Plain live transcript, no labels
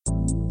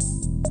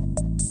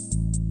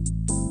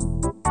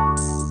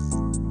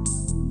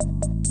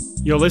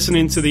You're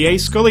listening to the A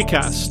Scully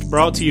cast,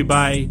 brought to you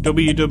by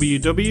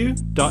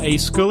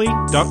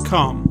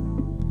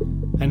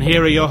www.ascully.com. And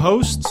here are your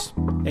hosts,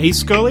 A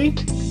Scully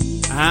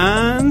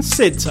and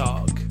Sid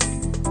Talk.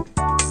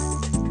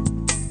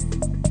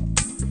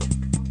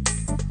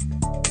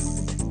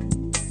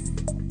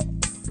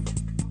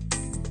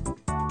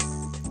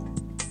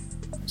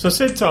 So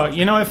Sid Talk,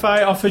 you know, if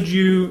I offered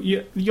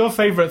you your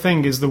favourite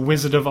thing is The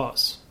Wizard of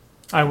Oz,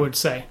 I would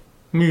say,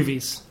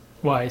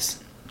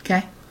 movies-wise.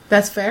 Okay,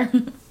 that's fair.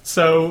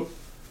 So,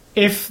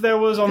 if there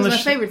was on the...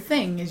 Because my favourite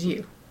thing is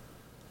you.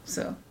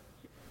 So...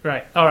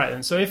 Right, alright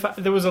then. So if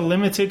there was a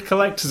limited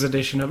collector's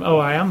edition of... Oh,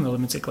 I am the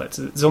limited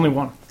collector. There's only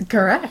one.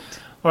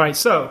 Correct. Alright,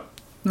 so...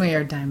 We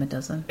are a dime a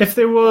dozen. If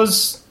there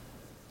was...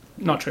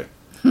 Not true.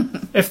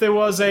 If there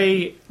was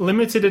a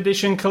limited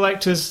edition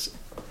collector's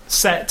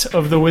set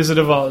of The Wizard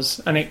of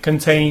Oz, and it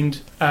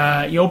contained...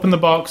 you open the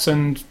box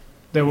and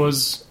there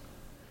was...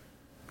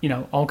 You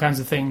know, all kinds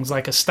of things,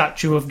 like a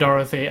statue of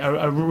Dorothy,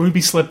 a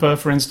ruby slipper,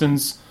 for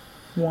instance...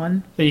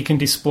 One. That you can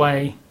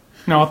display.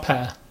 No, a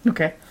pair.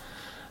 Okay.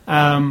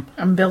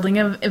 I'm building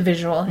a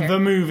visual here.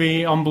 The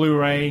movie on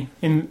Blu-ray,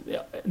 in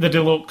the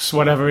deluxe,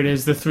 whatever it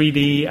is, the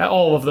 3D,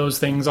 all of those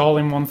things, all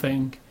in one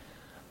thing.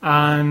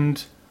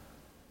 And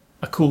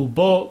a cool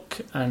book,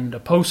 and a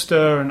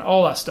poster, and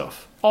all that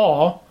stuff.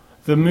 Or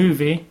the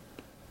movie,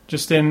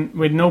 just in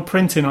with no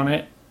printing on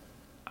it,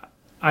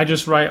 I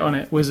just write on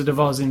it Wizard of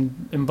Oz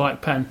in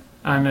black pen,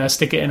 and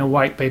stick it in a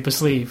white paper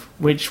sleeve.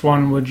 Which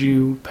one would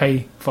you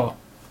pay for?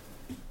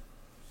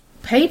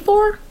 Pay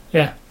for?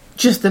 Yeah.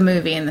 Just the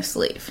movie and the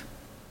sleeve.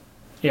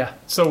 Yeah.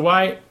 So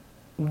why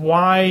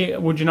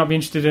would you not be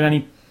interested in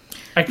any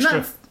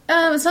extra?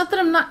 It's not that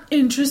I'm not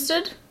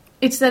interested.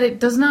 It's that it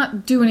does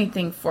not do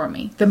anything for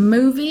me. The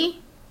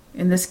movie,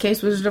 in this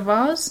case Wizard of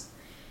Oz,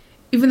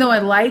 even though I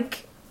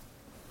like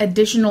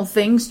additional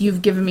things,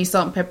 you've given me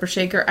Salt and Pepper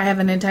Shaker. I have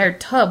an entire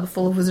tub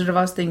full of Wizard of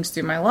Oz things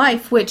through my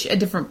life, which at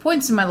different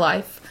points in my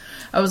life,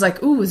 I was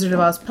like, ooh, Wizard of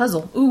Oz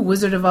puzzle. Ooh,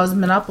 Wizard of Oz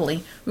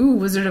Monopoly. Ooh,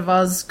 Wizard of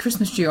Oz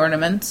Christmas tree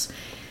ornaments.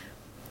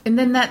 And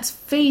then that's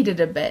faded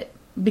a bit.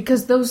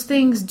 Because those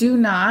things do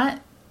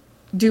not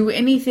do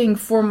anything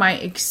for my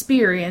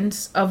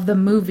experience of the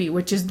movie,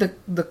 which is the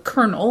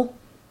kernel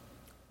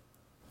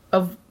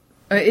of...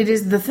 it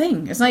is the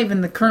thing. It's not even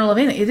the kernel of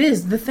anything. It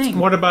is the thing.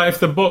 What about if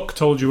the book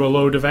told you a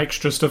load of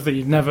extra stuff that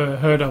you'd never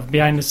heard of,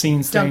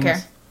 behind-the-scenes things? Don't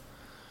care.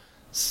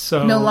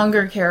 So no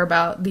longer care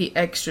about the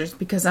extras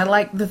because I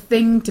like the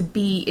thing to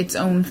be its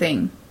own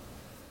thing.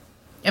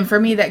 And for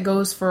me, that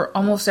goes for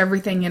almost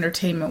everything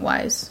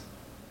entertainment-wise.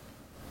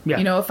 Yeah.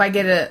 You know, if I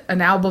get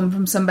an album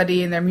from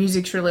somebody and their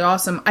music's really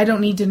awesome, I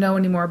don't need to know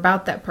any more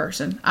about that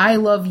person. I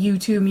love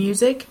U2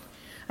 music.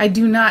 I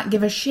do not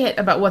give a shit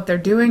about what they're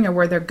doing or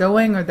where they're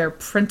going or their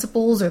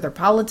principles or their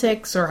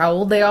politics or how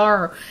old they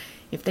are or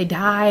if they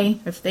die,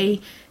 if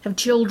they have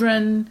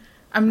children.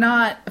 I'm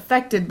not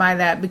affected by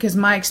that because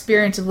my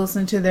experience of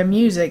listening to their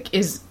music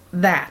is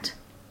that.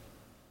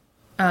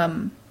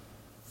 Now,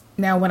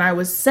 when I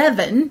was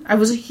 7, I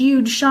was a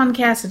huge Sean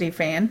Cassidy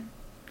fan.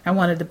 I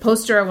wanted the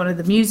poster, I wanted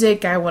the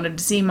music, I wanted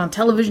to see him on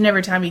television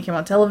every time he came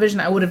on television.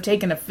 I would have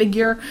taken a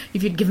figure,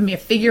 if you'd given me a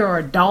figure or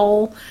a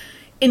doll,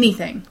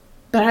 anything.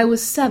 But I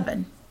was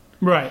 7.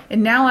 Right.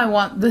 And now I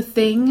want the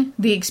thing,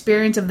 the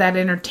experience of that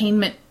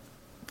entertainment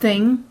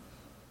thing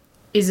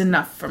is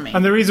enough for me.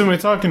 And the reason we're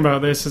talking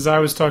about this is I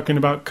was talking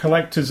about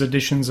collector's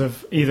editions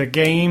of either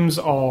games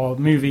or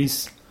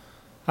movies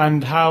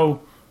and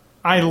how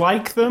I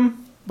like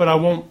them, but I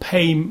won't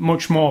pay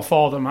much more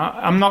for them.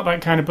 I'm not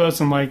that kind of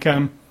person like...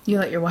 you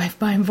let your wife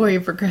buy them for you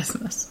for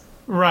Christmas.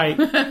 Right.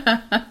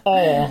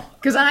 Or...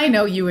 Because I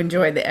know you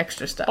enjoy the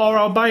extra stuff. Or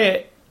I'll buy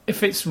it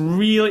if it's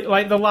really...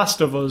 Like The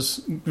Last of Us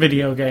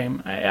video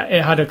game.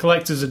 It had a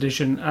collector's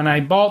edition, and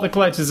I bought the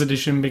collector's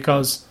edition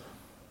because...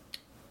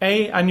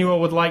 A, I knew I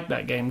would like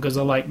that game because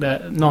I like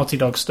the Naughty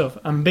Dog stuff.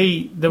 And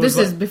B, This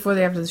is before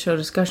the after the show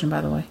discussion, by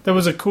the way. There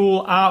was a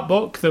cool art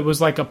book that was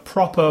like a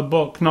proper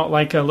book, not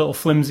like a little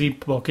flimsy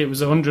book. It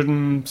was a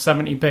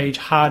 170-page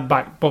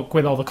hardback book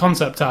with all the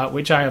concept art,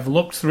 which I have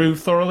looked through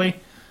thoroughly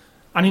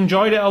and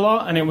enjoyed it a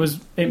lot. And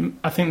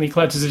I think the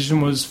collector's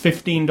edition was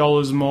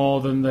 $15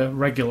 more than the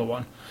regular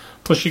one.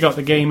 Plus, you got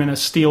the game in a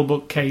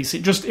steelbook case.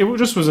 It just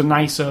was a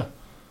nicer...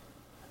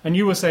 And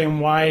you were saying,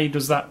 why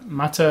does that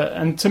matter?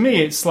 And to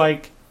me, it's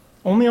like...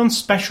 Only on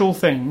special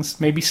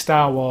things, maybe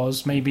Star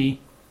Wars, maybe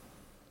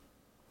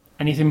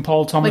anything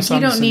Paul Thomas Anderson.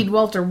 Like you don't need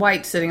Walter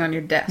White sitting on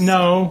your desk.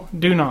 No,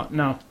 do not,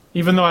 no.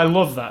 Even though I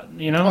love that,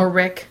 you know? Or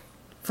Rick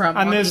from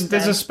And Walking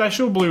there's a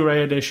special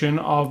Blu-ray edition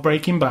of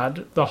Breaking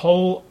Bad,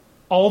 all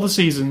the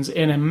seasons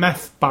in a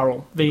meth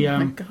barrel. The, oh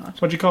my God.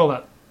 What do you call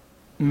that?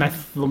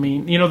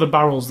 Methylamine. You know the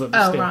barrels that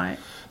they steal. Right.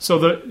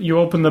 So you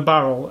open the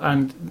barrel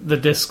and the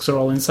discs are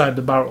all inside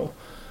the barrel.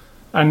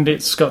 And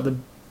it's got the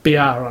BR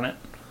on it.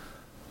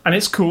 And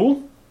it's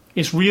cool.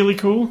 It's really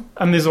cool.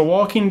 And there's a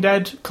Walking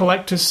Dead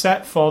collector's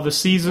set for the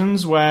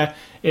seasons where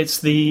it's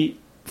the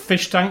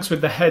fish tanks with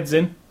the heads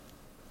in.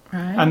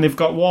 Right. And they've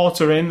got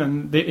water in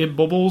and it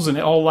bubbles and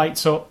it all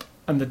lights up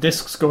and the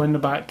discs go in the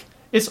back.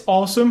 It's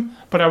awesome,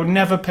 but I would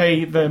never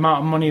pay the amount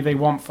of money they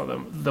want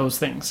for those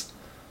things.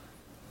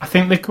 I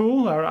think they're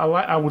cool.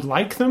 I would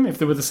like them if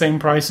they were the same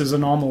price as a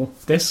normal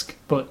disc,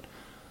 but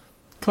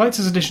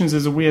collector's editions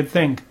is a weird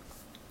thing.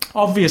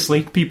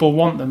 Obviously, people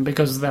want them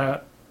because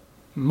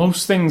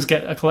most things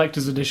get a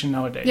collector's edition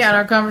nowadays. Yeah, and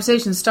our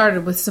conversation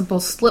started with simple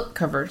slip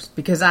covers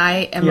because I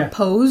am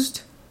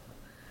opposed.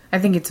 I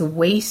think it's a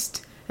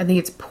waste. I think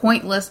it's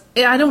pointless.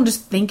 I don't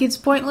just think it's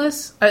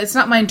pointless. It's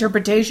not my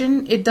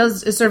interpretation. It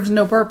serves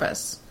no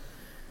purpose.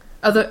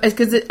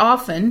 Because it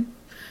often,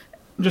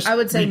 Just I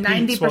would say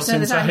 90%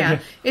 of the time,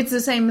 it's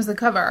the same as the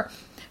cover.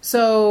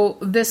 So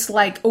this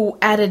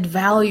added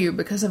value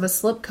because of a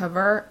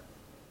slipcover,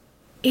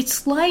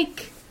 it's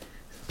like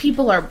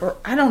people are,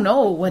 I don't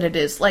know what it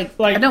is. Like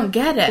I don't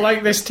get it.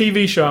 Like this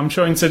TV show, I'm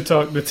showing Sid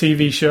Talk the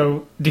TV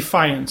show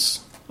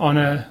Defiance on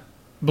a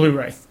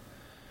Blu-ray.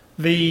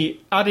 The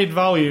added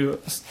value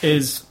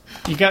is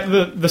you get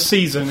the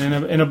season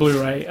in a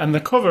Blu-ray, and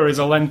the cover is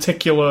a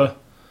lenticular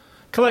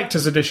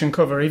collector's edition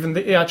cover. Even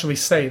they actually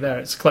say there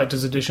it's a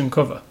collector's edition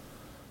cover.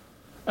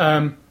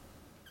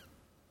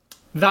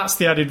 That's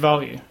the added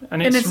value,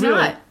 and it's really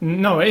not.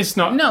 No, it's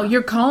not. No,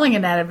 you're calling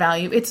it added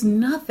value. It's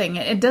nothing.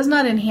 It does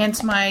not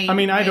enhance my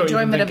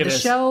enjoyment of the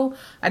show.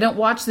 I don't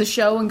watch the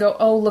show and go,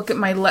 "Oh, look at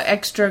my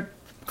extra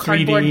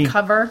cardboard 3D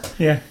cover."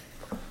 Yeah.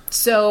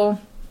 So,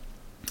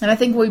 and I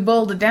think we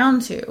boiled it down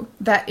to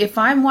that if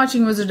I'm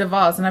watching Wizard of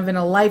Oz and I've been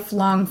a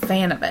lifelong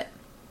fan of it,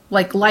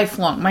 like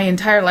lifelong, my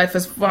entire life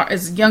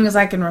as young as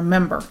I can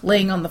remember,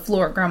 laying on the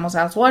floor at Grandma's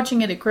house,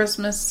 watching it at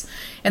Christmas,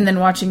 and then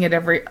watching it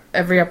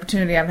every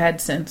opportunity I've had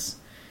since.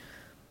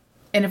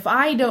 And if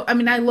I don't,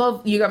 I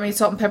love You Got Me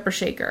Salt and Pepper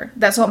Shaker.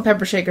 That Salt and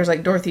Pepper Shaker is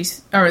like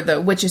Dorothy's, or the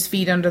witch's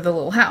feet under the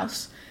little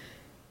house.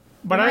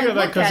 But I got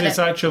that because it's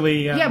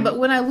actually but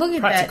when I look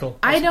at practical.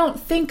 that, I don't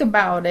think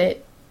about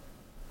it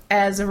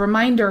as a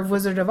reminder of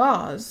Wizard of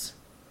Oz.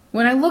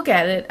 When I look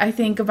at it, I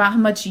think about how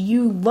much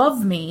you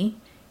love me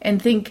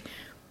and think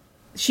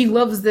she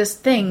loves this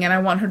thing and I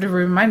want her to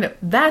remind it.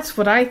 That's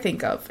what I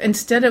think of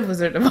instead of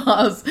Wizard of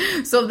Oz.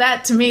 So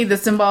that, to me, the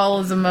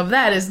symbolism of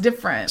that is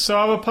different. So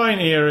our point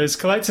here is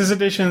collector's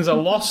editions are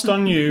lost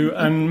on you,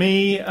 and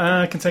me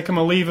can take them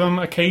or leave them.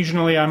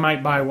 Occasionally I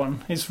might buy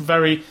one. It's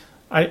very...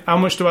 how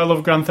much do I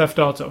love Grand Theft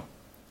Auto?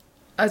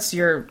 That's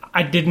your...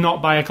 I did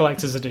not buy a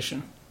collector's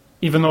edition,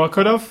 even though I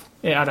could have.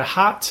 It had a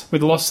hat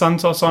with Los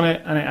Santos on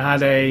it, and it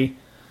had a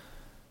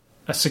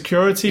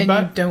security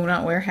bag. You do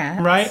not wear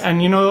hats. Right,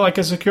 and like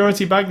a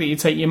security bag that you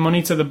take your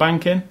money to the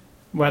bank in,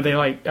 where they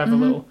have a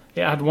little...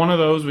 It had one of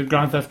those with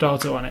Grand Theft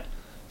Auto on it.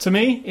 To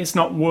me, it's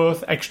not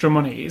worth extra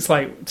money. It's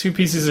like two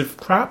pieces of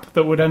crap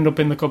that would end up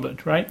in the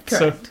cupboard, right?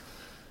 Correct. So,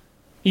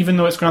 even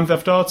though it's Grand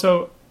Theft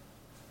Auto,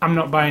 I'm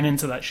not buying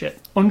into that shit.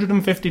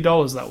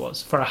 $150 that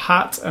was, for a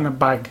hat and a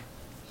bag.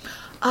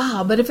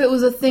 But if it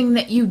was a thing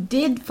that you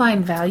did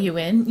find value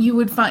in, you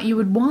would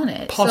want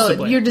it. Possibly.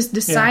 So you're just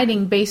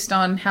deciding based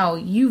on how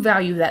you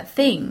value that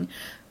thing.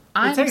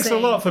 It takes a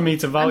lot for me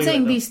to value it. I'm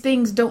saying though. These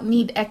things don't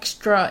need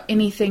extra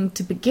anything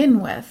to begin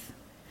with.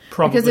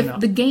 Probably because if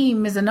not. the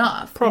game is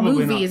enough, Probably the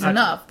movie not. is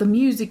enough, the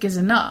music is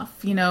enough.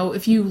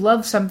 If you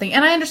love something,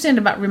 and I understand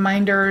about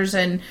reminders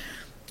and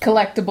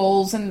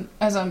collectibles, and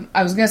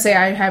I was going to say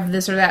I have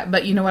this or that,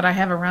 but you know what I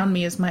have around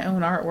me is my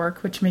own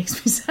artwork, which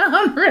makes me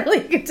sound really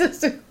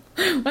egotistic.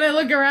 When I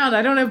look around,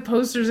 I don't have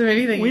posters or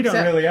anything. We don't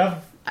really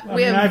have...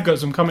 I've got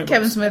some comic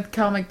Kevin books. Smith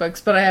comic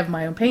books, but I have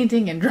my own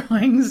painting and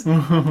drawings.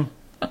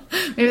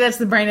 Maybe that's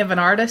the brain of an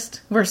artist.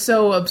 We're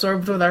so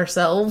absorbed with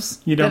ourselves.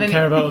 You don't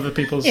care about other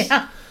people's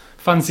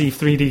fancy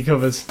 3D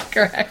covers.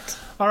 Correct.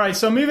 Alright,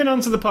 so moving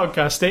on to the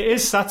podcast. It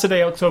is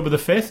Saturday, October the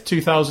 5th,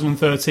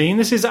 2013.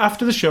 This is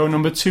after the show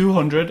number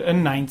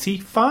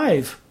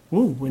 295.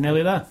 Ooh, we're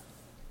nearly there.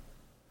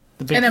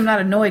 And I'm not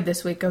annoyed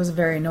this week. I was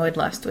very annoyed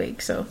last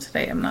week, so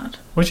today I'm not.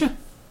 Would you?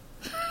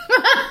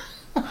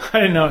 I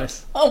didn't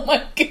notice. Oh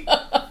my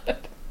god.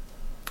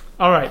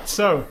 Alright,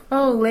 so...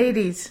 Oh,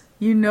 ladies.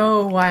 You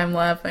know why I'm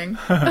laughing.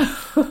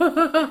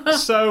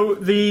 So,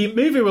 the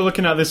movie we're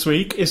looking at this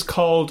week is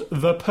called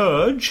The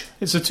Purge.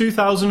 It's a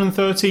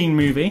 2013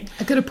 movie.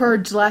 I could have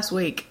purged last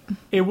week.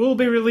 It will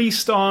be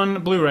released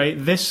on Blu-ray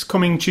this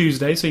coming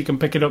Tuesday, so you can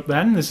pick it up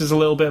then. This is a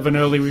little bit of an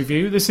early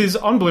review. This is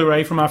on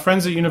Blu-ray from our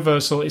friends at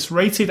Universal. It's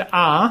rated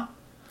R,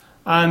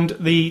 and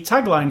the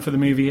tagline for the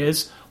movie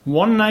is,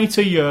 "One night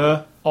a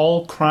year,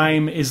 all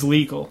crime is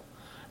legal."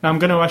 Now, I'm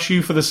going to ask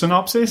you for the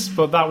synopsis,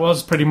 but that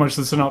was pretty much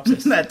the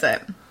synopsis. That's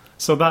it.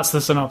 So that's the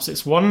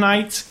synopsis. One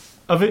night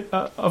of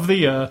the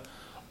year,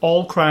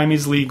 all crime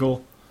is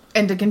legal.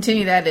 And to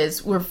continue that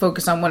is, we're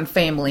focused on one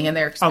family and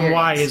their experience. And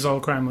why is all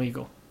crime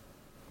legal?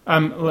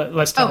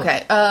 Let's tell.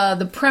 Okay.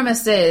 The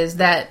premise is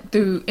that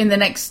in the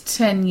next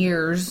 10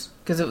 years,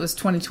 because it was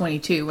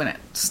 2022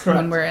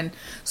 when we're in.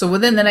 So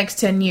within the next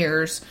 10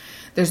 years,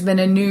 there's been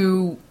a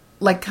new,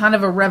 kind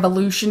of a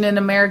revolution in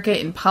America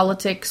in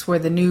politics where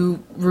the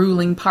new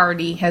ruling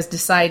party has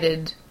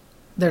decided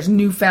there's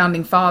new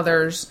founding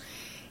fathers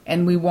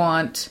and we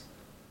want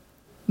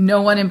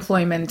no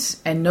unemployment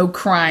and no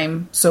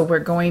crime, so we're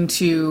going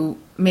to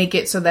make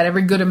it so that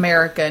every good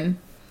American,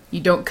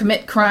 you don't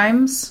commit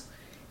crimes,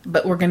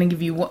 but we're going to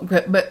give you one.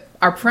 But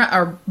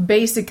our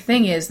basic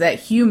thing is that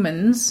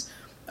humans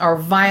are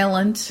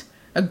violent,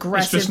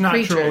 aggressive It's just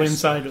natural creatures.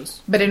 inside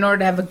us. But in order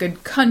to have a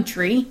good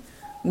country,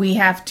 we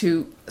have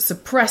to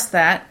suppress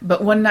that.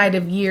 But one night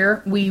of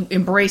year, we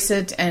embrace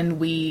it and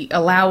we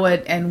allow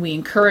it and we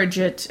encourage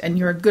it. And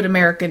you're a good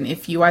American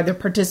if you either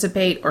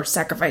participate or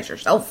sacrifice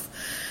yourself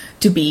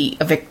to be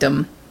a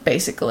victim,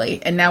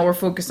 basically. And now we're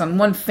focused on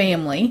one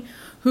family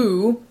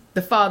who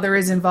the father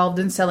is involved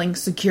in selling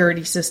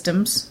security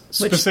systems,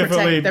 which Specifically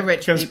protect the rich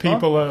because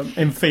people are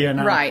in fear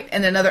now. Right.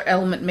 And another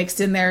element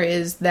mixed in there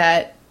is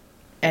that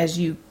as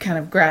you kind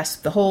of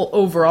grasp the whole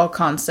overall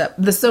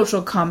concept, the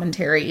social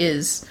commentary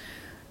is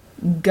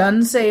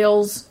gun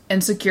sales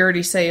and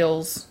security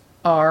sales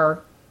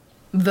are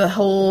the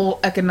whole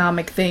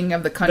economic thing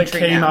of the country That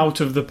came now.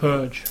 out of the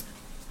purge.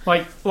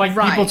 Like Right.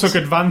 people took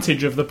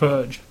advantage of the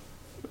purge.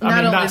 Not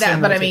only that's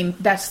that, but I enmity. mean,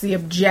 that's the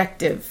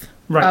objective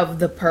Right. of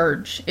the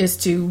purge, is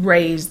to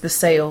raise the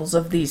sales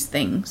of these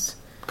things.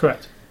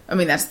 Correct. I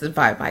mean, that's the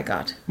vibe I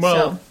got.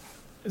 Well,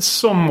 so,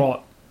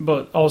 somewhat,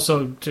 but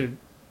also to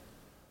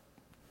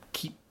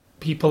keep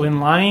people in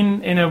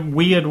line in a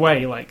weird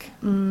way, like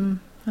I think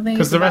because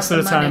it's the about rest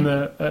of the time,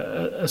 money.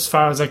 as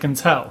far as I can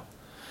tell,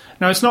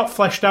 now it's not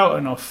fleshed out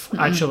enough.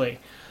 Actually,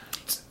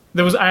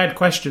 I had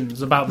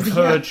questions about the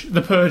purge,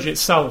 the purge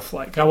itself.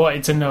 Like I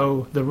wanted to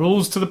know the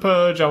rules to the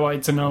purge. I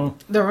wanted to know.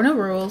 There were no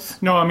rules.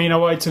 No, I mean I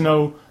wanted to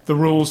know the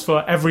rules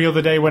for every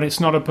other day when it's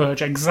not a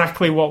purge.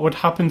 Exactly what would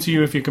happen to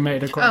you if you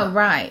committed a Oh, crime.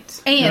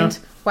 right. And Yeah.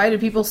 why do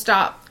people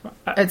stop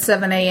at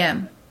 7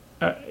 a.m.?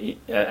 And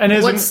What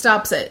isn't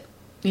stops it?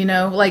 You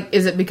know, like,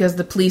 is it because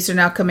the police are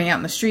now coming out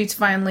in the streets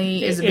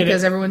finally? Is it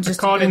because everyone's just...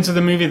 according to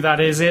the movie that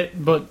is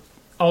it? But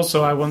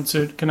also I want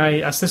to. Can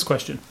I ask this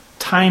question?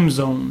 Time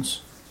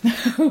zones.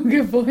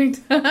 Good point.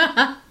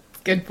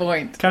 Good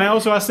point. Can I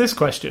also ask this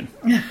question?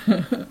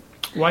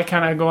 Why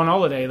can't I go on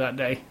holiday that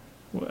day?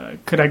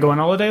 Could I go on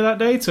holiday that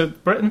day to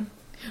Britain?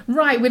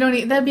 Right, we don't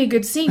need... That'd be a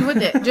good scene,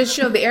 wouldn't it? Just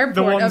show the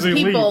airport ones of who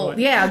leave, people,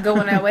 like-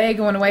 going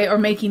away, or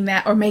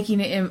making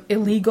it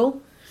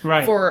illegal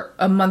Right. for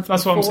a month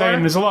That's what I'm before. saying.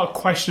 There's a lot of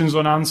questions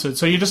unanswered,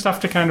 so you just have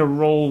to kind of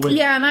roll with.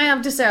 Yeah, and I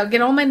have to say, I'll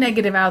get all my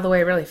negative out of the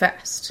way really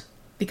fast.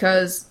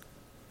 Because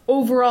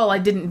overall, I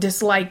didn't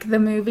dislike the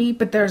movie,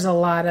 but there's a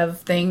lot of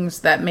things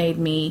that made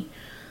me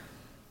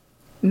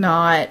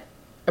not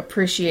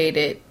appreciate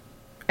it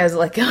as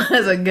like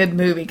as a good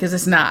movie, because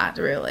it's not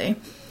really.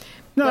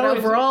 No, But it's-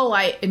 overall,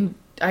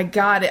 I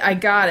got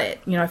it.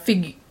 You know,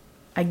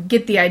 I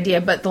get the idea,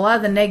 but a lot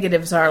of the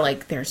negatives are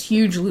like there's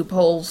huge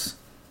loopholes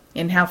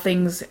in how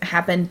things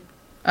happen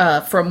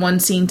from one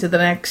scene to the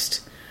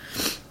next.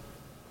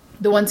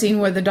 The one scene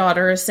where the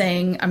daughter is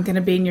saying, "I'm going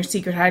to be in your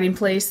secret hiding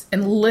place,"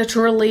 and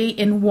literally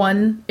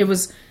it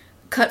was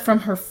cut from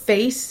her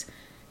face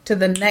to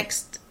the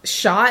next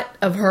shot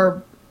of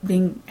her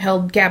being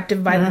held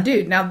captive by the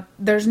dude. Now,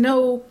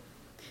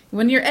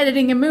 when you're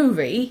editing a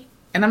movie,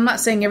 and I'm not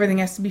saying everything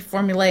has to be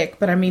formulaic,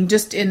 but I mean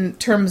just in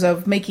terms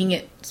of making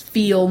it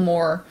feel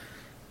more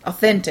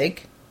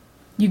authentic,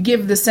 you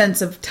give the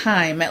sense of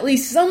time, at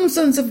least some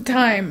sense of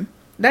time.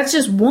 That's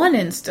just one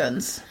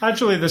instance.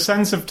 Actually, the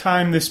sense of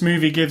time this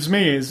movie gives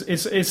me is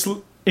it's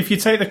if you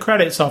take the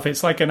credits off,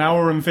 it's like an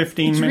hour and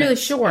 15 minutes. Really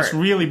short. It's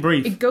really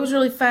brief. It goes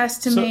really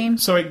fast to me.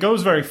 So it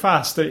goes very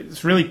fast.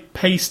 It's really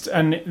paced,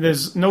 and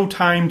there's no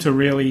time to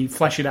really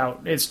flesh it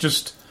out. It's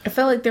just I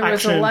felt like there was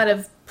a action. lot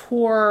of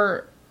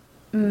poor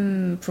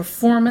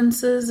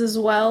performances as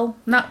well.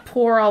 Not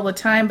poor all the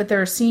time, but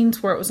there are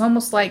scenes where it was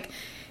almost like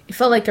it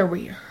felt like a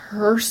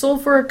rehearsal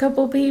for a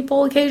couple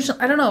people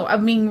occasionally. I don't know.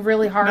 I'm being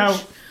really harsh, Now-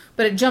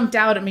 but it jumped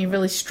out at me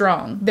really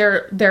strong.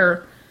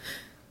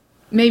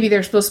 Maybe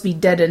they're supposed to be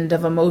deadened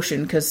of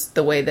emotion because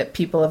the way that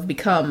people have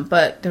become,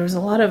 but there was a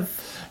lot of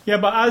yeah.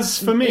 But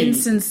as for me,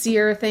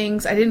 insincere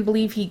things. I didn't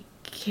believe he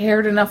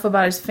cared enough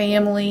about his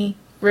family,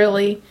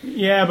 really.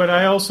 yeah. But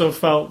I also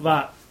felt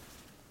that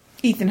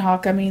Ethan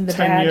Hawke, I mean, the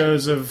 10 dad.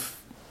 years of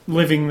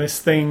living this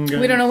thing.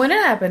 We don't know when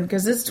it happened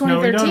because it's 2013 No,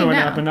 we don't know when it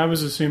now. happened. I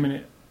was assuming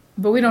it.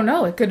 But we don't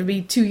know. It could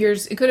be 2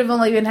 years. It could have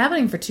only been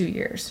happening for 2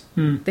 years.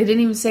 They didn't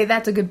even say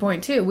that's a good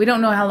point too. We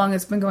don't know how long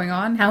it's been going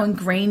on. How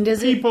ingrained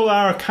is it? People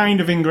are kind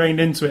of ingrained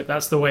into it.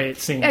 That's the way it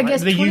seems. I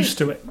guess they're used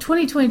to it.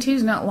 2022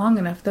 is not long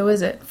enough, though,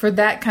 is it, for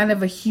that kind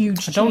of a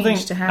huge I don't change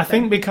think. to happen? I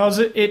think because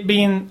it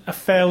being a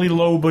fairly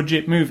low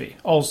budget movie,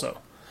 also,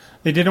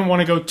 they didn't want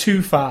to go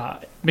too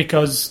far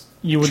because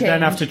you would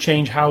then have to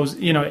change house.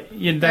 You know,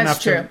 you'd then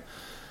That's have true. to.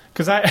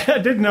 Because I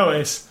did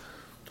notice,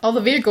 all the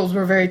vehicles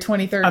were very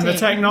 2013. and the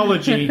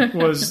technology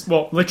was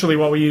literally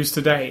what we use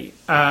today.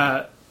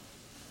 I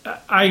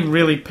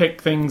really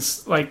picked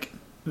things like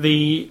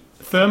the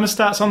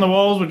thermostats on the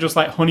walls were just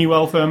like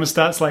Honeywell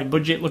thermostats, like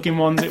budget looking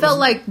ones. I felt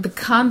like the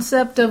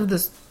concept of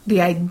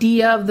the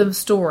idea of the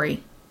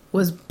story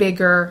was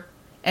bigger,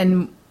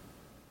 and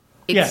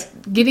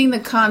getting the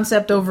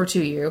concept over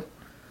to you,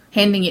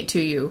 handing it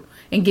to you,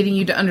 and getting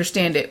you to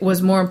understand it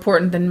was more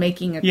important than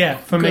making a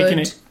making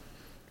it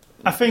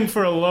I think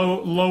for a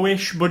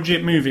lowish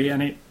budget movie,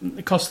 and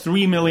it cost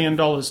 $3 million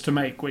to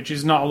make, which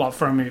is not a lot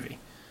for a movie.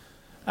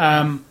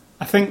 I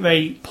think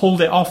they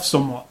pulled it off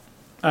somewhat.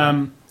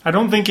 I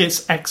don't think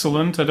it's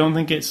excellent. I don't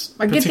think it's...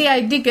 I get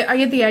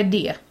the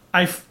idea.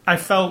 I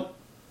felt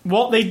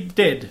what they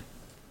did,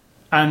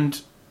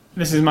 and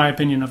this is my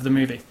opinion of the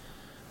movie,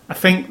 I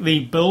think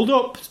the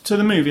build-up to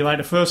the movie, like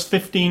the first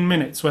 15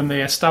 minutes when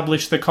they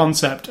establish the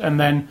concept and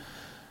then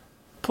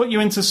put you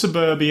into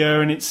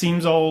suburbia, and it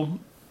seems all,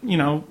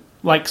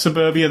 like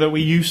suburbia that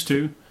we used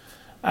to,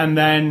 and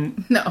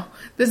then... No,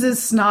 this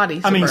is snotty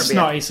suburbia. I mean,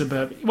 snotty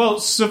suburbia.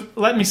 Well,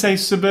 let me say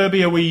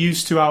suburbia we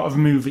used to out of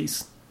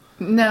movies.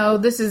 No,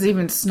 this is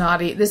even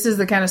snotty. This is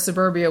the kind of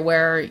suburbia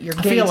where you're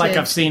gated. I feel like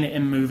I've seen it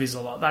in movies a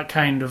lot, that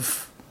kind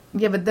of...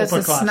 Yeah, but this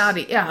is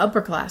snotty. Yeah,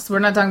 upper class. We're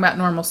not talking about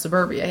normal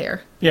suburbia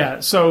here. Yeah,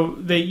 so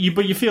but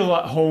you feel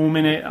at home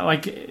in it,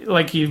 like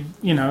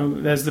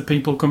there's the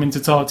people coming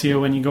to talk to you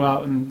when you go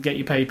out and get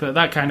your paper,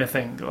 that kind of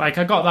thing. Like,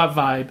 I got that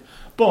vibe,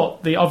 but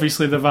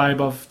obviously the vibe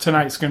of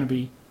tonight's going to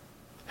be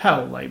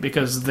hell, like,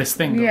 because of this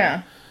thing.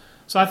 Yeah.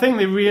 So I think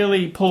they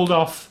really pulled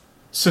off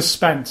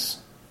suspense,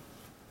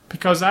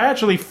 because I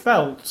actually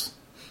felt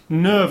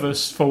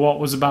nervous for what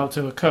was about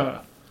to occur.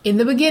 In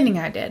the beginning,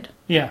 I did.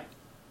 Yeah.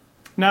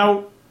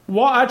 Now,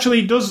 what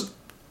actually does,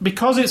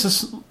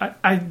 because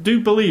I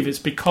do believe it's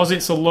because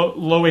it's a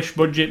lowish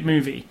budget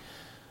movie,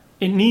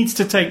 it needs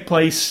to take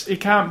place, it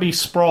can't be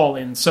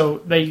sprawling, so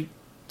they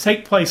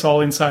take place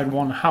all inside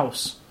one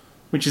house,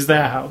 which is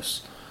their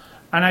house.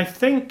 And I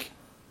think,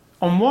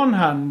 on one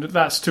hand,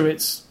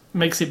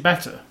 makes it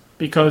better,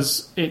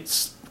 because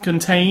it's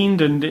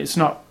contained and it's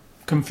not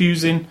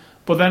confusing,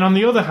 but then on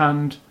the other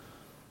hand,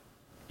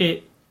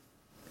 it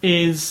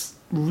is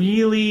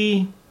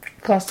really...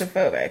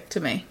 claustrophobic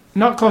to me.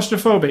 Not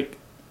claustrophobic.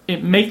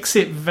 It makes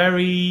it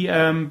very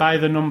by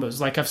the numbers.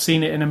 Like, I've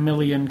seen it in a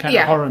million kind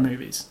of horror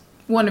movies.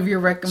 One of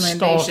your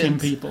recommendations. Stalking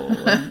people.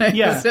 And,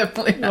 yeah.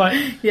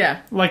 Definitely.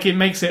 Yeah. Like, it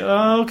makes it,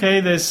 okay,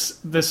 there's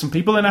some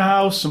people in a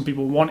house, some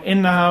people want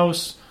in the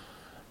house.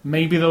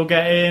 Maybe they'll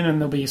get in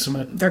and there'll be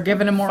some They're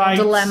given a moral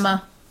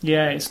dilemma.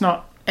 Yeah, it's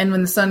not... And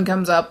when the sun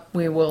comes up,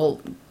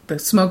 the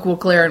smoke will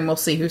clear and we'll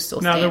see who's still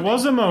standing. Now, there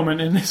was a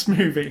moment in this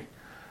movie...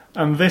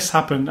 And this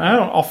happened. I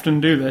don't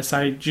often do this.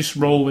 I just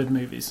roll with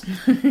movies.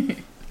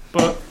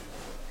 But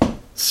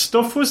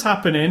stuff was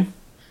happening,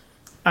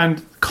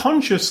 and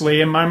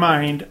consciously in my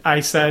mind, I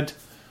said,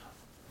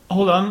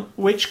 hold on,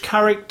 which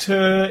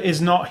character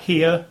is not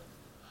here?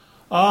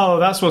 Oh,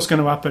 that's what's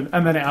going to happen.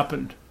 And then it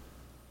happened.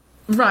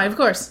 Right, of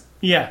course.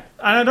 Yeah.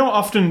 And I don't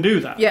often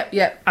do that.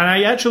 Yep. And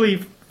I actually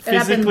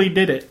physically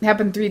did it. It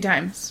happened 3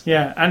 times.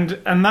 Yeah,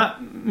 and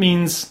that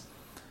means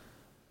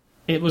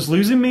it was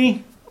losing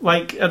me.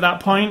 Like, at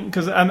that point,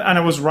 and I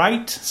was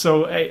right,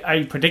 so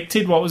I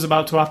predicted what was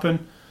about to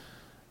happen.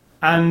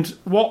 And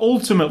what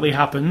ultimately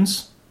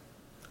happens,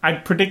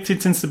 I'd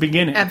predicted since the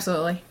beginning.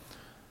 Absolutely.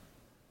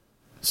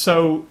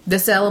 So...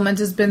 This element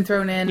has been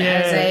thrown in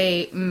as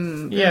a... I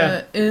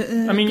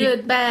mean,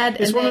 good,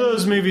 bad... It's one of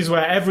those movies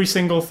where every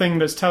single thing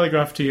that's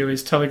telegraphed to you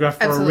is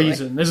telegraphed for a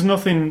reason. There's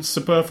nothing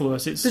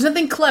superfluous. There's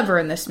nothing clever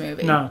in this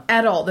movie. No.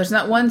 At all. There's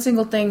not one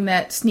single thing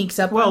that sneaks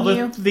up on you.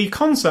 Well, the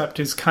concept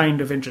is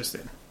kind of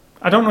interesting.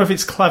 I don't know if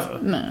it's clever,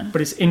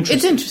 but it's interesting.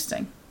 It's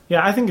interesting.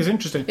 Yeah, I think it's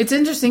interesting. It's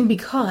interesting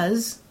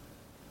because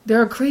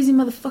there are crazy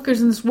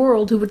motherfuckers in this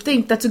world who would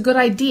think that's a good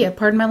idea,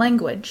 pardon my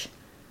language.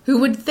 Who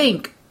would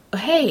think,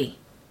 hey,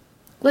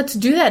 let's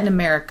do that in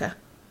America.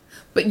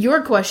 But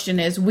your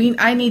question is,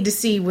 I need to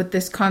see with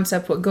this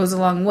concept what goes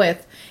along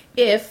with,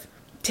 if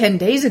 10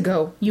 days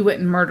ago you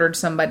went and murdered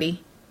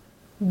somebody,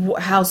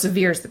 how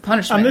severe is the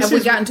punishment? Have we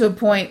gotten to a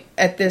point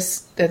at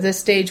this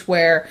stage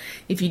where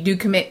if you do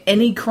commit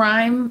any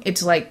crime,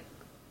 it's like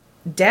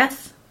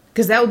death?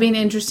 Because that would be an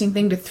interesting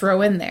thing to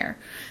throw in there.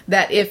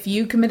 That if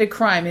you commit a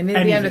crime and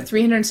it'll be under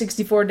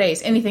 364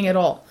 days, anything at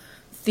all,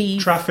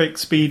 thief, traffic,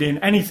 speeding,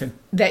 anything,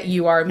 that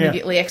you are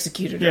immediately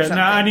executed or something.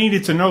 Yeah, I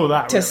needed to know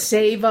that. To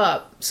save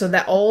up so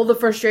that all the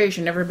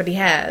frustration everybody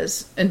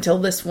has until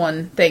this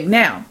one thing.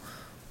 Now,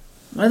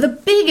 one of the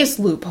biggest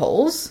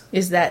loopholes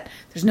is that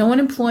there's no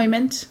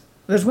unemployment,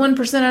 there's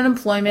 1%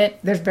 unemployment,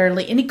 there's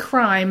barely any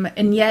crime,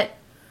 and yet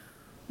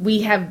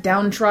we have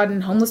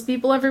downtrodden homeless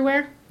people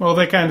everywhere. Well,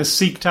 they kind of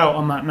seeked out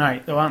on that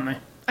night, though, aren't they?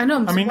 I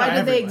know, why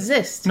do they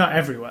exist? Not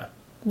everywhere.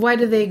 Why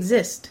do they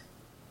exist?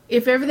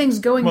 If everything's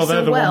going so well...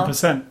 Well, they're the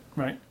 1%,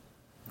 right?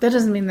 That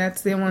doesn't mean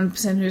that's the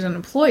 1% who's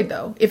unemployed,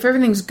 though. If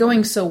everything's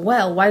going so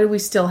well, why do we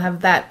still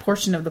have that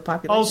portion of the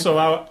population?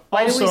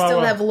 Why do we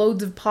still have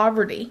loads of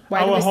poverty?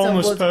 Why do we still have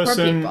loads of poor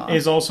people? Our homeless person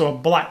is also a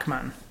black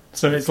man.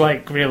 So it's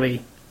like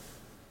really...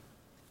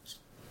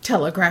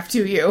 telegraphed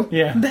to you.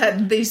 Yeah.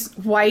 That these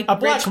white a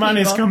black man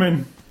is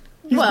coming.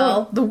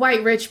 The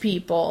white rich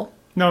people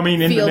in the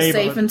neighborhood. Feel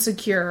safe and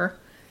secure.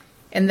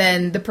 And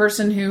then the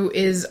person who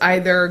is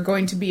either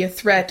going to be a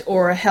threat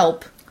or a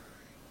help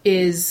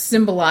is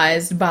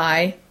symbolized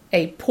by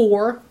a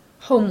poor,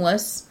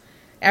 homeless,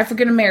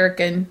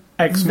 African-American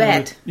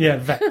vet. Yeah,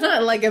 vet.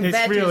 Like a vet.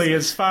 It's really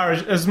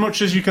as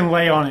much as you can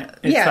lay on it.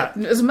 It's that.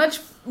 As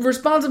much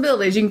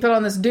responsibilities you can put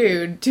on this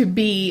dude to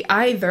be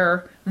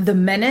either the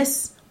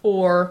menace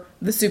or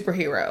the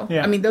superhero.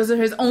 Yeah. I mean, those are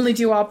his only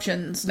two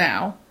options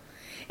now.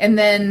 And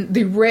then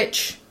the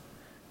rich,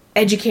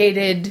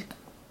 educated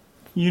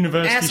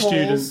University assholes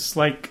students,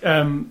 like...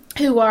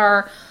 who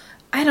are...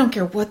 I don't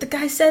care what the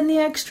guy said in the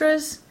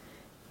extras.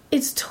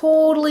 It's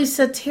totally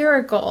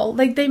satirical.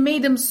 Like, they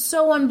made him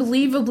so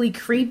unbelievably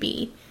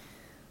creepy.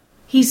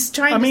 He's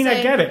trying to say...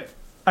 I get it.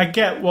 I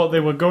get what they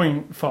were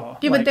going for.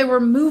 Yeah, but they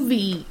were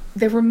movie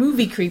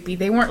creepy.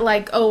 They weren't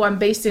like, oh, I'm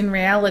based in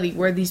reality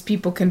where these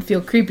people can feel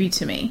creepy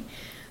to me.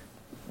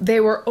 They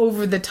were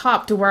over the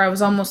top to where I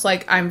was almost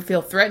like I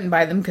feel threatened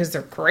by them because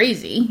they're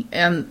crazy.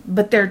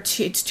 But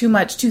it's too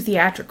much, too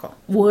theatrical.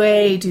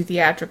 Way too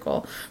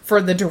theatrical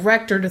for the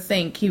director to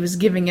think he was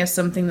giving us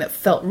something that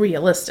felt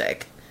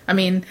realistic. I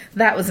mean,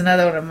 that was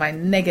another one of my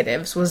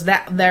negatives, was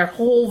that their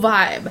whole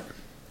vibe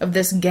of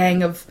this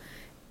gang of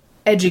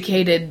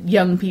educated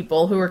young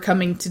people who are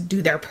coming to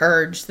do their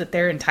purge that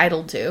they're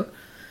entitled to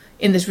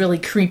in this really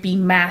creepy,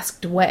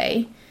 masked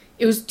way.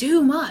 It was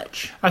too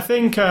much. I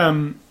think,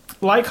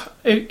 like,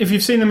 if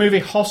you've seen the movie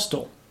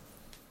Hostel,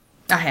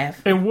 I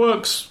have. it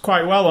works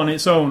quite well on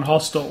its own,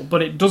 Hostel,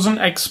 but it doesn't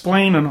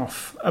explain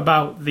enough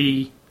about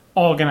the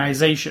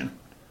organisation.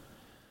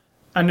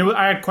 And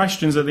I had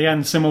questions at the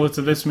end similar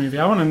to this movie.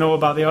 I want to know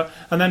about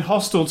and then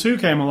Hostel 2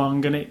 came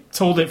along and it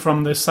told it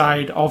from the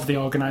side of the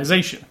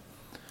organisation,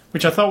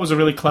 which I thought was a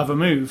really clever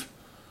move.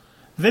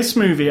 This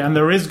movie, and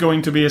there is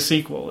going to be a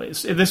sequel,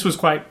 this was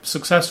quite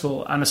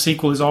successful, and a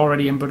sequel is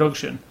already in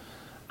production.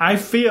 I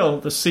feel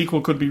the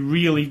sequel could be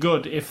really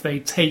good if they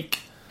take...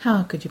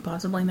 How could you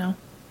possibly know?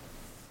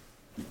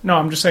 No,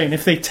 I'm just saying,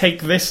 if they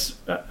take this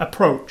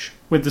approach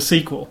with the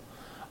sequel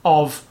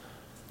of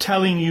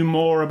telling you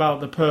more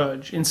about the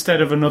Purge instead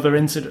of another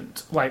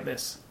incident like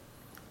this.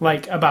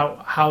 Like,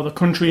 about how the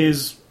country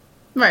is...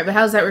 Right, but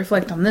how does that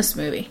reflect on this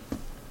movie?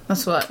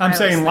 That's what I'm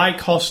saying,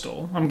 like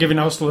Hostel. I'm giving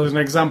Hostel as an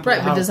example.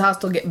 Right, but does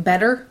Hostel get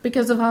better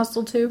because of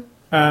Hostel 2?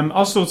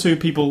 Hostel 2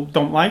 people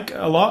don't like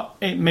a lot.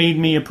 It made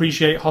me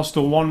appreciate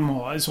Hostel 1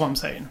 more, is what I'm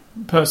saying,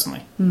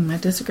 personally. I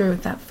disagree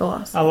with that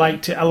philosophy. I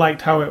liked it. I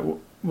liked how it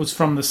was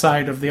from the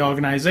side of the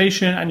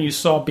organisation, and you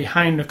saw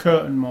behind the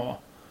curtain more,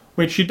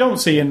 which you don't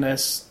see in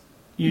this.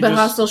 But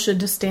Hostel should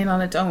just stand on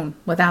its own,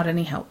 without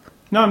any help.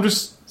 No, I'm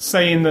just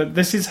saying that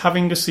this is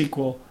having a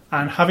sequel,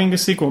 and having a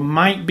sequel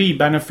might be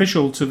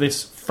beneficial to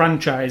this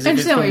franchise. I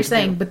understand what you're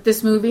saying, but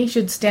this movie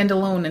should stand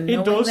alone, and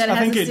knowing that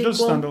it has a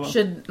sequel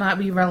should not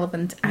be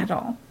relevant at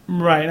all.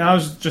 Right, and I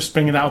was just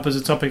bringing that up as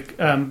a topic,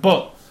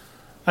 but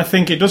I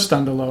think it does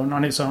stand alone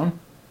on its own,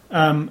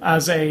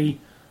 as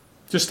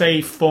just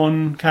a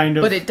fun kind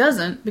of... But it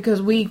doesn't,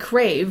 because we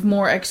crave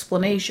more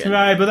explanation.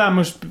 Right, but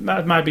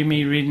that might be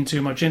me reading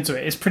too much into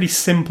it. It's pretty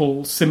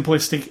simple,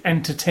 simplistic,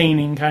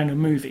 entertaining kind of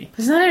movie.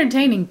 It's not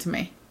entertaining to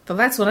me. So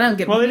that's what I don't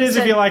get. Well, it is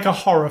if you like a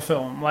horror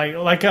film.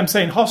 Like I'm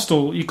saying,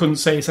 Hostel, you couldn't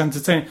say it's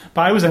entertaining,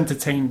 but I was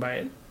entertained by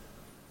it.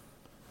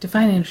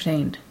 Define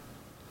entertained.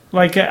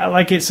 Like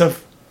it's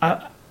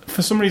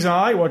for some reason,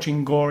 I like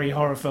watching gory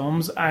horror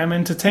films. I am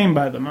entertained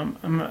by them.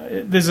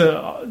 There's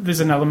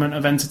an element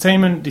of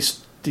entertainment,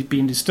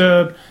 being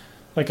disturbed,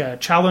 like a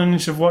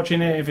challenge of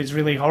watching it if it's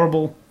really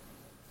horrible.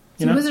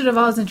 Wizard of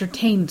Oz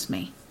entertains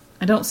me.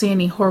 I don't see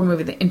any horror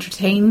movie that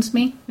entertains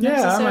me.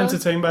 Yeah, I'm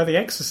entertained by The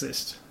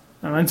Exorcist.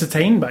 I'm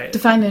entertained by it.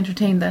 Define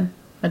entertained then.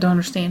 I don't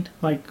understand.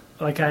 Like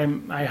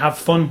I have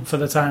fun for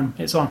the time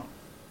it's on.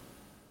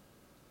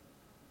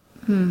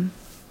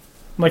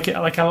 Like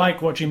I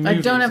like watching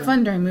movies. I don't have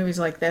fun during movies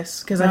like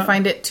this because I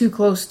find it too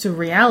close to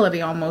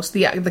reality almost.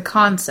 The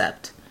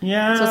concept.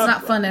 Yeah, so it's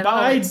not fun at all.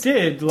 I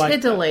did like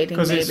titillating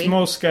because it's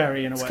more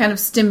scary in a way. It's kind of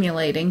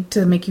stimulating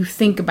to make you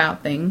think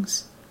about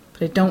things,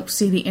 but I don't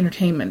see the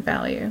entertainment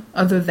value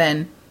other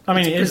than. I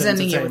mean, it is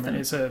entertainment.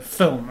 It's a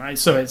film, right?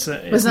 So it's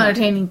not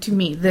entertaining to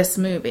me. This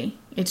movie,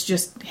 it's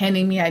just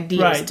handing me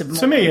ideas right. to.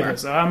 To me, it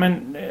is. I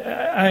mean,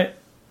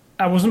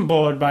 I wasn't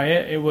bored by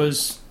it. It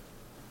was,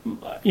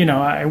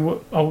 I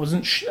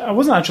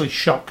wasn't actually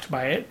shocked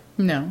by it.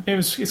 No,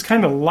 it's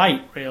kind of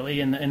light,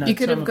 really. In you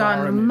could have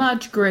gone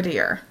much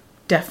grittier,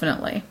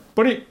 definitely.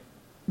 But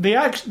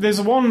there's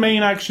one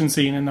main action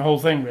scene in the whole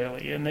thing,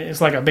 really, and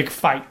it's like a big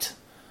fight,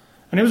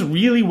 and it was a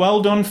really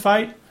well done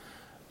fight.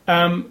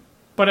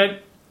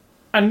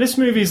 And this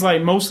movie is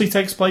mostly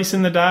takes place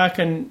in the dark,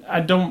 and I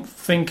don't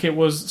think it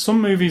was...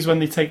 Some movies, when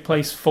they take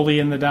place fully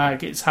in the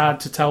dark, it's hard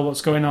to tell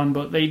what's going on,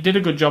 but they did a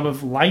good job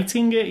of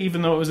lighting it,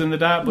 even though it was in the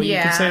dark, but you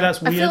could say that's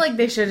weird. I feel like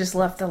they should have just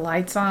left the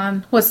lights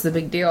on. What's the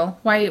big deal?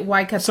 Why cut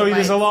the lights? So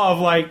there's a lot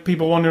of,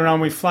 people wandering around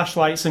with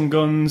flashlights and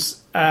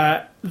guns.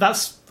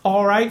 That's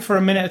alright for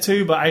a minute or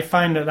two, but I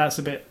find that that's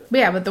a bit...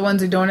 Yeah, but the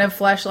ones who don't have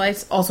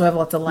flashlights also have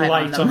lots of light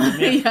on them.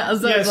 Yeah.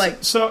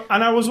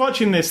 And I was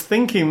watching this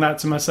thinking that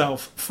to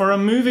myself, for a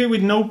movie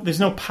with there's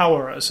no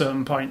power at a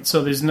certain point,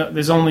 so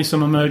there's only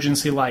some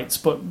emergency lights,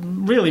 but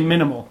really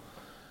minimal.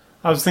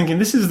 I was thinking,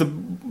 this is the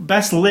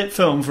best lit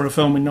film for a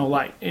film with no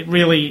light. It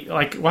really,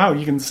 wow,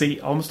 you can see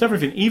almost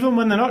everything. Even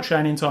when they're not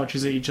shining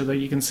torches at each other,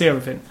 you can see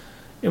everything.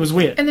 It was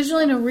weird. And there's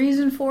really no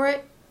reason for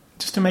it.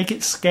 just to make it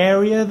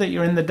scarier that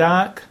you're in the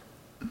dark.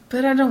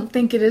 But I don't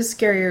think it is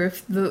scarier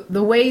if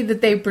the way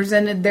that they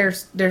presented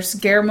their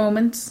scare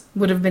moments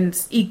would have been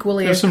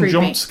equally There's as some creepy.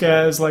 jump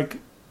scares, like...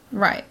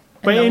 Right.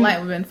 But And the light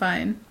would have been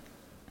fine.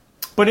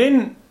 But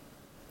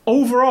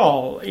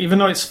overall, even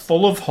though it's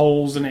full of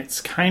holes and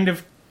it's kind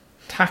of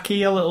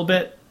tacky a little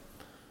bit,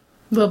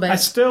 A little bit. I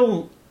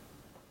still...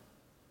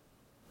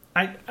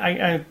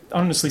 I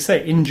honestly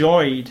say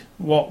enjoyed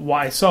what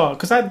I saw,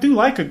 because I do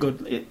like a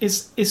good...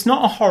 It's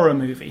not a horror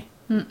movie.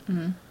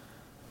 Mm-mm.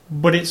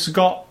 But it's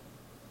got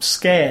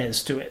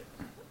scares to it.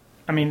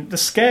 I mean, the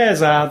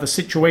scares are the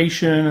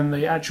situation and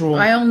the actual...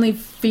 My only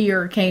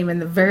fear came in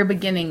the very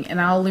beginning, and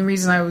the only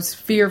reason I was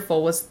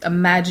fearful was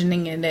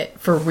imagining it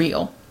for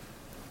real.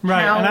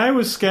 Right, How- and I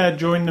was scared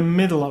during the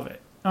middle of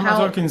it. I'm not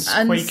How talking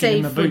squeaking in the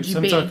unsafe would boots. you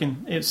I'm be?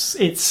 talking...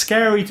 It's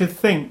scary to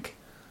think,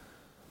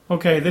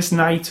 okay, this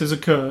night has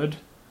occurred,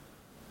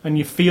 and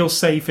you feel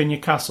safe in your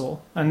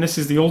castle, and this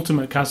is the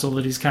ultimate castle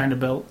that he's kind of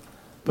built.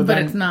 But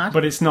then- it's not.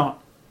 But it's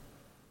not.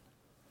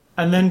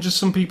 And then just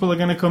some people are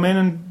going to come in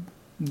and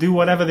do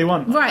whatever they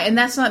want. Right, and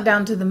that's not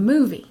down to the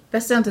movie.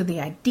 That's down to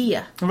the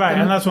idea. Right,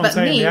 and that's what I'm but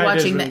saying, me the idea is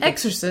watching really The good.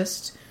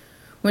 Exorcist,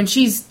 when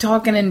she's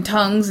talking in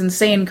tongues and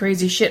saying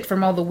crazy shit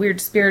from all the weird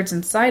spirits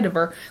inside of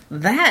her,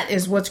 that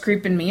is what's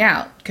creeping me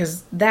out.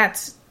 Because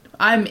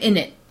I'm in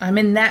it. I'm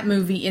in that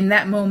movie, in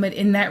that moment,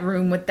 in that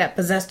room with that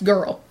possessed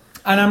girl.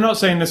 And I'm not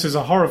saying this is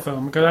a horror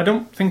film, because I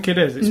don't think it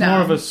is. It's No.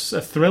 more of a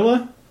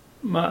thriller,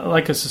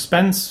 like a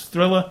suspense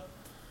thriller,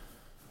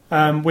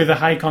 with a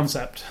high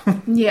concept.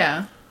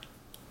 Yeah,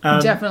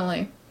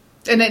 definitely.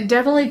 And it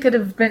definitely could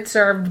have been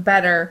served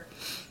better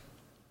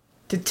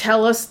to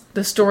tell us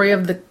the story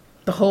of the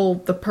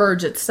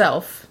purge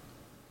itself.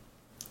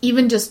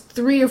 Even just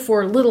 3 or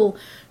 4 little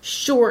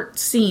short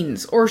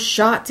scenes or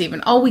shots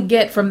even. All we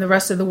get from the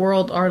rest of the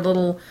world are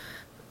little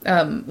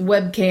not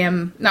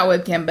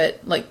webcam, but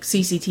like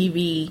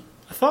CCTV.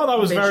 I thought that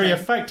was very Vision.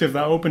 effective,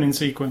 that opening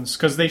sequence,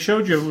 because they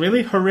showed you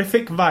really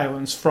horrific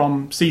violence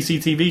from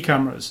CCTV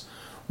cameras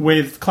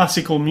with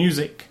classical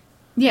music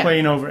Yeah.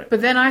 playing over it.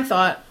 But then I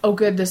thought, oh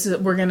good,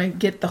 we're gonna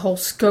get the whole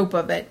scope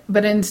of it.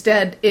 But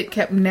instead, it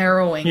kept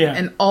narrowing, Yeah.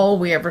 and all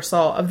we ever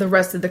saw of the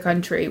rest of the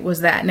country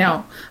was that.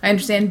 Now, I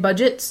understand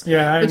budgets,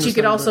 Yeah, I but you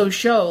could understand also that.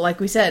 show, like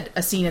we said,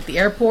 a scene at the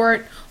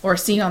airport or a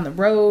scene on the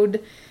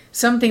road,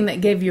 something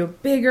that gave you a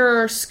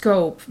bigger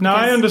scope. Now,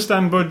 I because-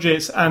 understand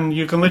budgets, and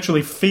you can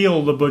literally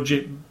feel the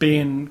budget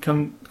being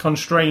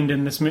constrained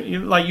in this.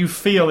 Like, you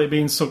feel it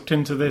being sucked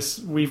into this,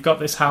 we've got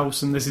this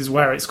house, and this is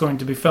where it's going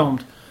to be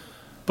filmed.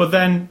 But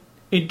then,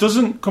 it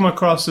doesn't come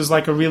across as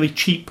like a really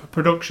cheap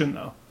production,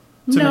 though,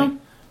 to No. me.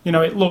 You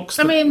know, it looks...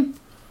 I mean,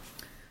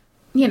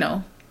 you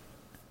know,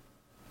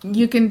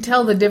 you can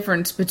tell the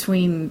difference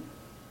between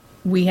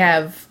we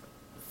have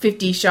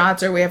 50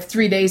 shots or we have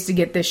 3 days to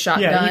get this shot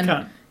Yeah, you done,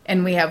 can.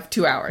 and we have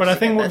 2 hours. But I to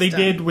think get what they this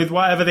done. did with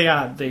whatever they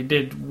had, they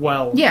did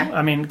well. Yeah.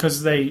 I mean,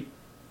 because I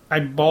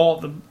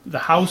bought the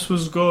house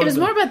was good. It was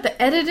more about the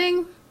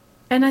editing,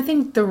 and I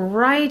think the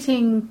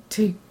writing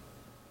to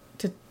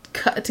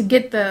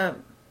get the...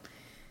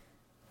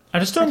 I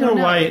just don't I don't know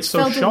know. why It it's so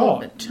felt a little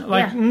short. bit-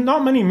 Like, yeah.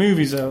 not many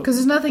movies are. Because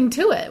there's nothing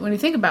to it when you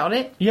think about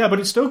it. Yeah, but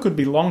it still could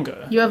be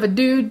longer. You have a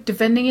dude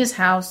defending his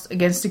house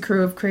against a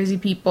crew of crazy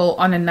people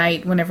on a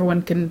night when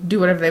everyone can do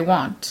whatever they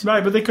want.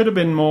 Right, but they could have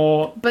been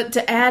more... But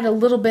to add a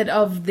little bit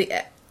of the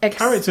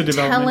Character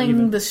development, telling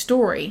even. the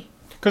story.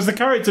 Because the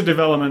character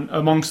development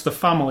amongst the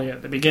family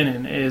at the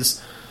beginning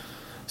is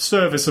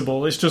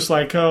serviceable. It's just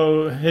like,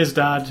 oh, his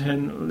dad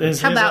and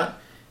his... How his- about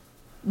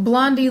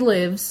Blondie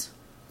lives,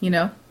 you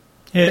know,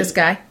 his- this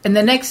guy, and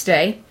the next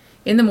day,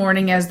 in the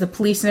morning, as the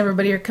police and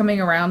everybody are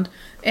coming around,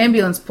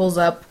 ambulance pulls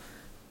up.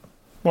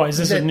 What, is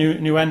this a the-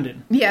 new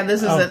ending? Yeah,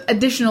 this is Oh. an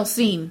additional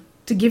scene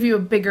to give you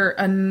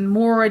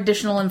more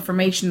additional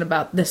information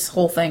about this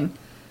whole thing.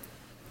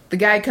 The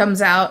guy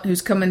comes out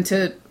who's coming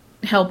to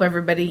help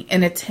everybody,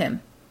 and it's him.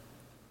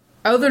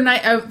 The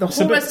a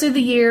whole bit- rest of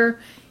the year,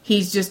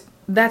 he's just,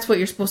 that's what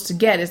you're supposed to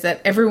get, is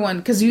that everyone,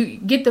 because you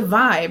get the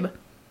vibe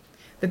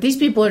that these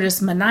people are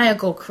just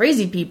maniacal,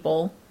 crazy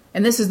people,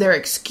 and this is their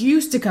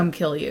excuse to come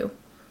kill you.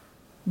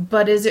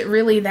 But is it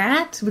really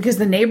that? Because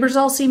the neighbors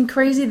all seem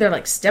crazy. They're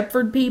like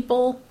Stepford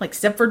people, like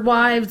Stepford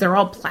wives. They're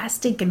all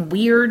plastic and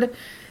weird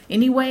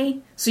anyway.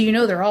 So you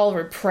know they're all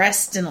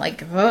repressed and like,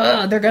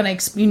 they're gonna,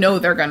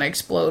 they're gonna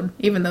explode.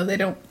 Even though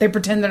they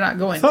pretend they're not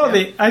going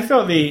to. I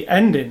thought the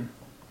ending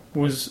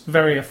was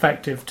very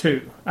effective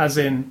too. As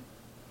in,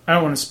 I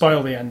don't want to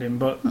spoil the ending,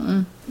 but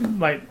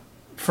like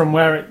from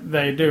where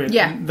they do it,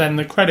 Yeah. then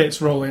the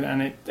credits roll in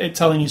and it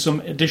telling you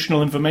some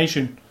additional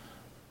information,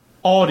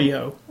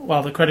 audio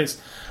while the credits.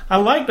 I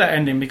like that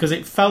ending because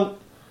it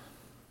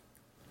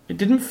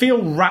didn't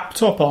feel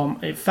wrapped up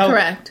on. It felt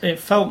Correct. It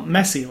felt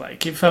messy.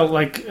 Like it felt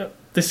like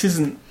this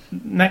isn't.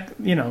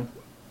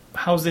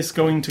 How's this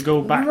going to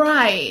go back?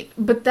 Right,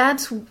 but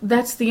that's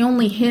the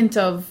only hint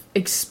of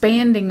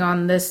expanding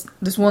on this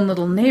one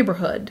little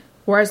neighborhood.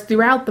 Whereas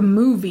throughout the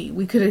movie,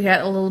 we could have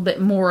had a little bit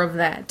more of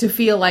that to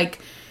feel like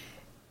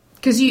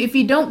Because if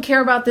you don't care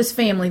about this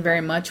family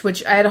very much,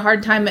 which I had a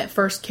hard time at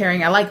first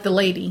caring. I liked the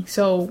lady,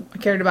 so I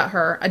cared about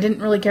her. I didn't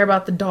really care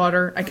about the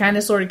daughter. I kind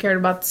of sort of cared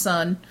about the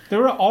son. They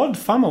were an odd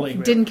family.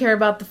 Really. Didn't care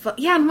about the...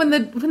 Yeah, and when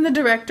the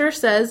director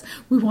says,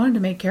 we wanted to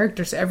make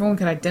characters everyone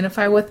could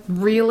identify with,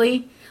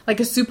 really? Like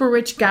a super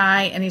rich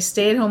guy and his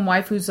stay-at-home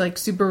wife who's like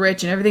super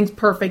rich and everything's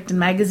perfect and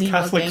magazine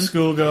Catholic looking.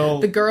 schoolgirl.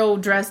 The girl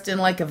dressed in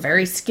like a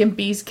very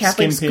skimpy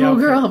Catholic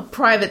schoolgirl,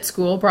 private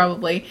school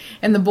probably.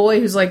 And the boy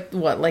who's like,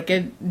 what, like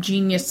a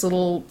genius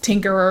little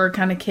tinkerer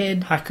kind of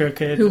kid. Hacker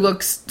kid. Who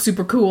looks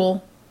super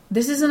cool.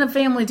 This isn't a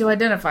family to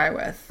identify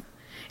with.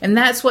 And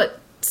that's what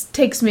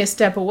takes me a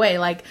step away.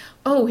 Like,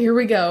 oh, here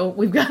we go.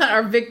 We've got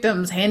our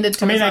victims handed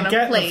to us on a plate.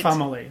 I get the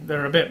family.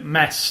 They're a bit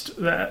messed.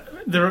 They're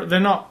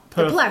not perfect.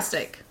 They're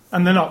plastic.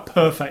 And they're not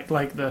perfect,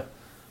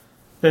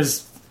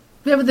 there's...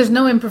 Yeah, but there's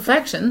no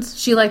imperfections.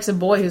 She likes a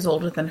boy who's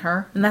older than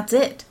her, and that's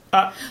it.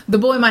 The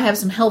boy might have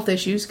some health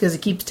issues, because he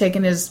keeps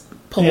taking his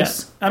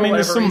pulse for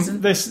whatever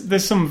reason.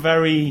 There's some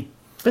very...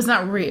 But it's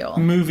not real.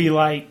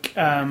 Movie-like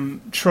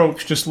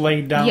tropes just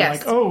laid down,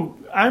 like, oh,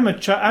 I'm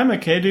a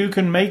kid who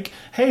can make...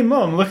 Hey,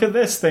 Mum, look at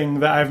this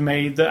thing that I've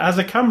made that has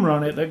a camera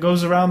on it that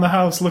goes around the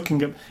house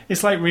looking at...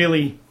 It's like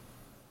really...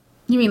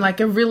 You mean like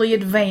a really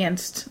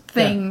advanced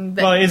thing? Yeah.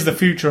 That... Well, it is the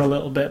future a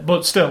little bit,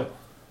 but still.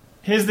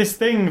 Here's this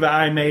thing that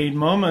I made,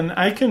 Mum, and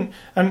I can...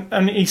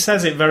 And he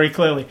says it very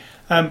clearly.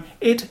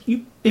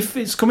 If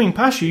it's coming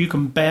past you, you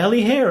can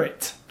barely hear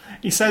it.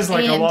 He says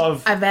like a lot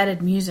of... I've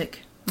added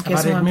music. In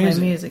case I want to play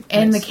music.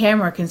 And the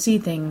camera can see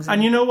things.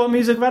 And you know what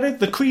music I've added?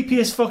 The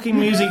creepiest fucking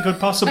music you could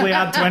possibly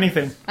add to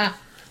anything.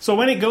 So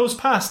when it goes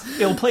past,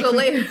 it'll play...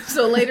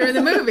 So later in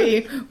the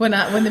movie, when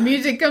the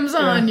music comes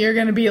on, you're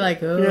going to be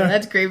like, oh,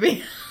 that's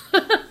creepy.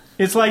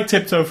 It's like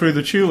Tiptoe Through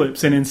the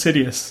Tulips in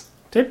Insidious.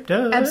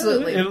 Tiptoe.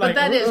 Absolutely. But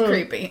that is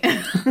creepy.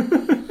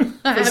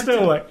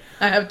 I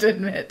have to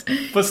admit.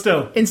 But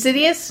still.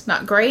 Insidious,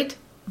 not great,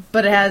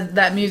 but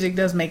that music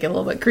does make it a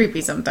little bit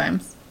creepy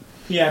sometimes.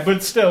 Yeah,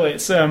 but still,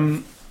 it's...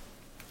 I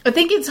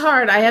think it's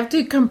hard. I have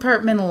to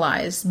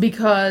compartmentalize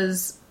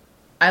because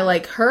I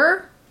like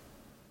her,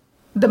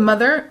 the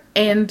mother,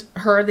 and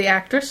her, the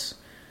actress.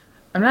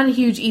 I'm not a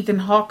huge Ethan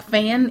Hawke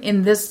fan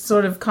in this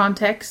sort of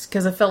context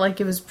because I felt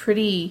like it was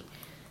pretty...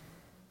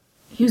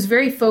 He was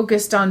very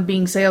focused on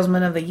being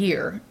Salesman of the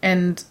Year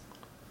and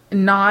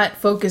not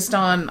focused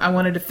on, I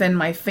want to defend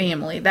my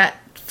family. That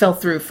fell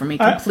through for me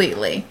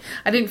completely.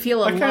 I didn't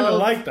feel I kind of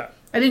like that.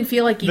 I didn't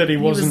feel like he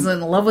was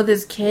in love with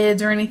his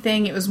kids or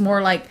anything. It was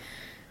more like,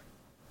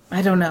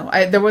 I don't know.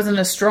 There wasn't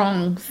a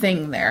strong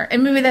thing there.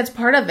 And maybe that's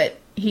part of it.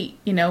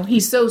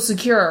 He's so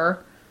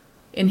secure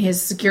in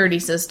his security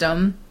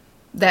system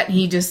that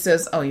he just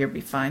says, oh, you'll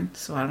be fine,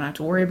 so I don't have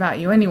to worry about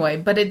you anyway.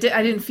 But I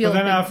didn't feel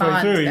then halfway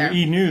through, there.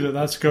 He knew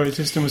that security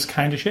system was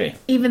kind of shitty.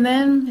 Even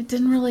then, it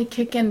didn't really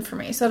kick in for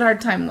me, so I had a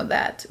hard time with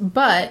that.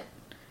 But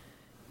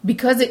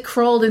because it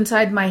crawled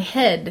inside my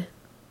head,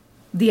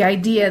 the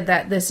idea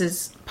that this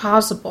is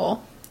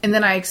possible, and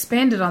then I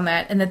expanded on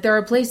that, and that there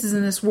are places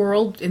in this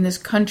world, in this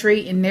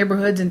country, in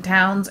neighborhoods and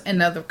towns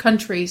and other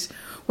countries,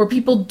 where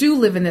people do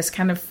live in this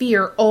kind of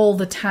fear all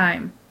the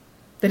time.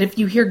 That if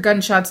you hear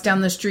gunshots down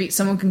the street,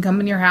 someone can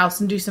come in your house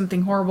and do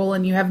something horrible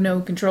and you have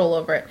no control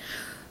over it.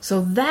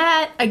 So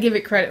that I give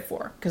it credit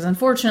for. Because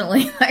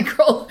unfortunately, that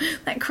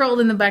crawled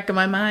in the back of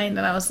my mind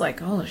and I was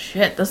like, oh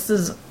shit, this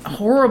is a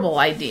horrible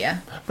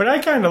idea. But I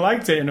kind of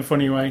liked it in a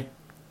funny way.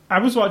 I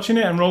was watching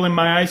it and rolling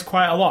my eyes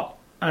quite a lot.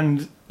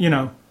 And,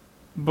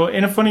 but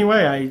in a funny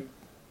way,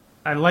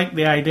 I liked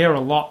the idea a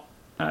lot.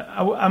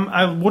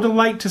 I would have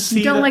liked to see...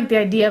 You don't like the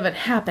idea of it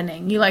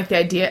happening. You like the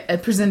idea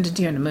presented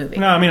to you in a movie.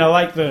 No, I mean, I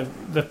like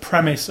the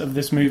premise of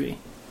this movie.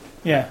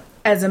 Yeah.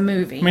 As a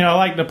movie. I mean, I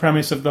like the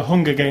premise of the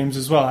Hunger Games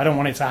as well. I don't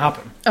want it to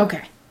happen.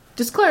 Okay.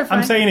 Just clarify.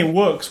 I'm saying it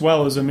works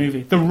well as a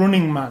movie. The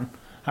Running Man.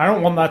 I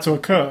don't want that to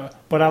occur,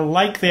 but I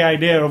like the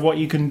idea of what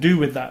you can do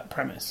with that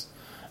premise.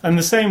 And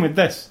the same with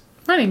this.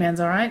 Running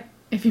Man's alright,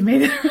 if you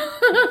made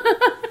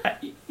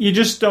it. You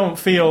just don't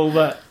feel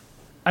that...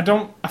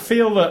 I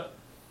feel that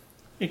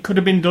it could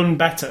have been done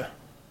better.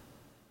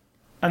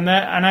 And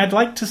I'd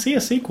like to see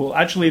a sequel.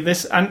 Actually,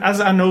 and as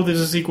I know there's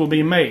a sequel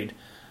being made,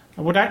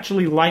 I would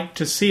actually like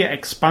to see it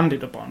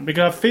expanded upon,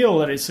 because I feel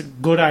that it's a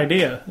good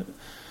idea.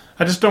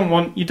 I just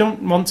you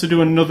don't want to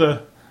do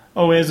another,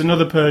 here's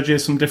another purge,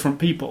 here's some different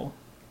people,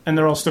 and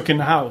they're all stuck in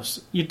the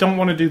house. You don't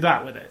want to do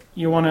that with it.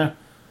 You want to...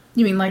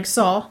 You mean like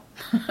Saw?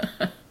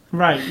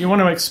 Right, you want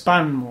to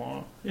expand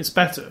more. It's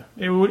better.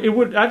 It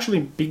would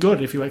actually be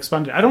good if you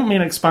expand it. I don't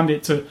mean expand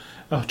it to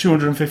a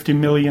 $250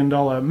 million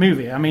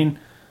movie. I mean,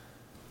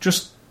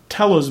 just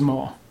tell us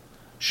more.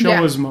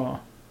 Show us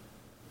more.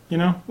 You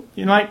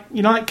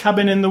like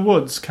Cabin in the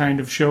Woods kind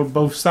of showed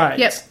both sides.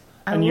 Yep.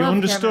 And you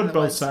understood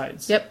both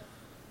sides. Yep.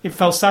 It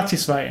felt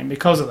satisfying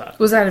because of that.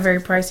 Was that a very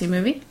pricey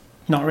movie?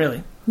 Not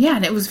really. Yeah,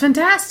 and it was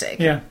fantastic.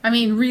 Yeah. I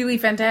mean, really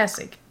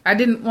fantastic. I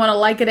didn't want to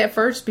like it at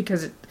first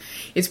because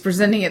it's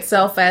presenting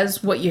itself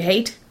as what you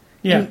hate.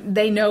 Yeah. And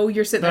they know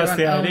you're sitting there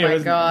going, oh my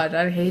god,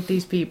 I hate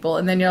these people.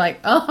 And then you're like,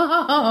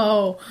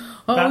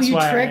 you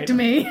tricked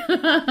me.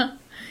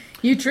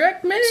 You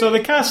tricked me. So the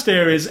cast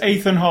here is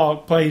Ethan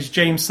Hawke plays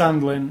James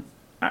Sandlin.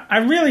 I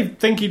really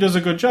think he does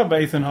a good job,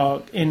 Ethan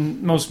Hawke,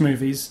 in most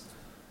movies.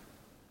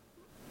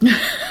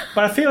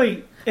 But I feel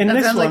like in that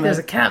this sounds one, like there's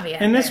a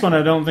caveat. in this there. one,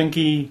 I don't think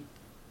he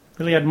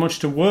really had much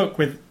to work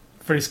with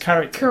for his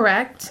character.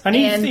 Correct. And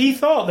he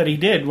thought that he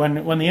did when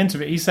the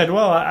interview. He said,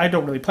 "Well, I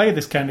don't really play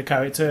this kind of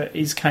character.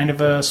 He's kind of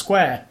a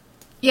square."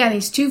 Yeah, and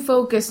he's too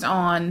focused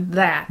on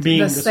that, Being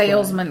the the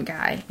salesman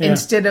guy, Yeah.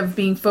 instead of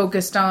being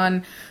focused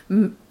on.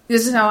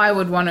 This is how I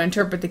would want to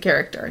interpret the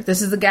character.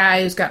 This is the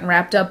guy who's gotten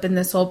wrapped up in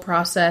this whole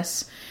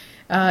process.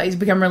 He's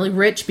become really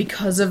rich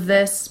because of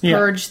this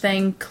purge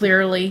thing,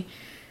 clearly.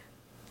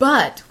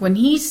 But when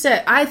he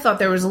said, I thought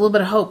there was a little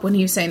bit of hope when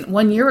he was saying,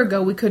 1 year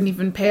ago we couldn't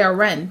even pay our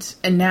rent,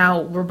 and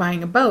now we're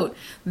buying a boat.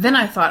 Then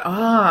I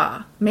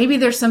thought, maybe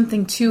there's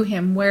something to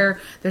him where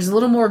there's a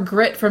little more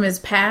grit from his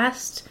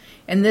past,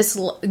 and this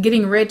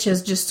getting rich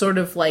has just sort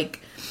of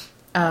like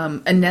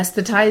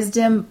anesthetized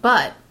him.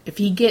 But if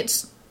he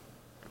gets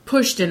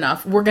pushed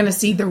enough, we're going to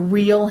see the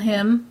real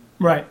him.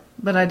 Right.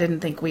 But I didn't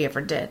think we ever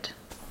did.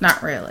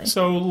 Not really.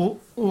 So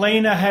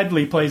Lena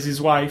Headey plays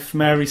his wife,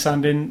 Mary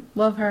Sandin,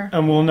 Love her.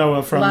 and we'll know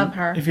her from. Love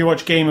her. If you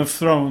watch Game of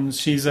Thrones,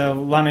 she's a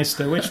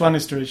Lannister. Which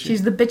Lannister is she?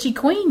 She's the bitchy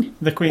queen.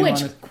 The Queen Which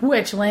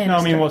Lannister. Lannister? No,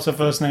 I mean, what's her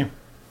first name?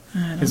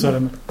 Is what I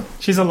mean.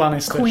 She's a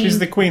Lannister. Queen. She's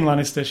the Queen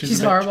Lannister. She's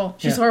a bitch. horrible.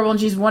 She's horrible and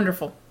she's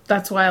wonderful.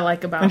 That's what I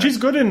like about And her. she's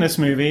good in this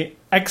movie,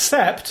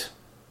 except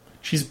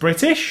she's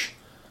British.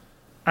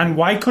 And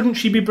why couldn't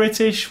she be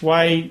British?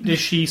 Why is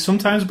she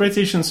sometimes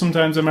British and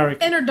sometimes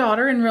American? And her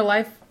daughter in real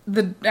life,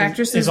 the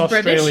actress is British.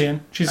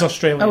 Australian. She's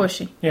Australian. Oh, is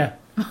she? Yeah.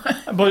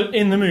 But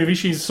in the movie,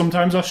 she's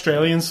sometimes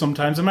Australian,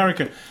 sometimes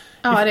American.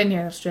 Oh, I didn't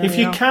hear Australia. If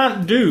you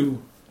can't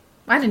do...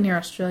 I didn't hear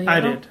Australia. I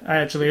at all. did. I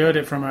actually heard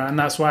it from her, and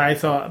that's why I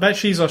thought, I bet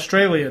she's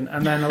Australian.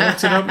 And then I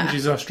looked it up, and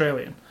she's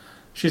Australian.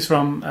 She's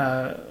from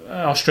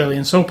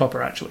Australian soap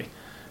opera, actually.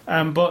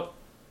 But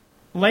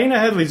Lena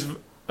Headey's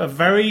a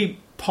very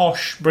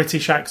posh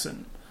British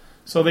accent.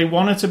 So they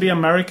want her to be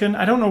American.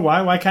 I don't know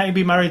why. Why can't you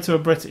be married to a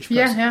British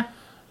person? Yeah.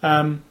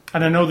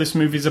 And I know this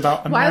movie's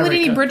about America. Why would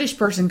any British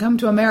person come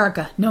to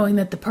America knowing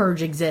that the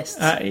purge exists?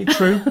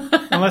 True.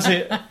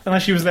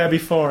 unless she was there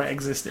before it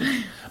existed.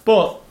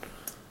 But,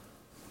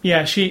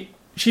 yeah,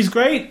 she's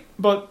great,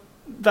 but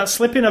that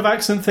slipping of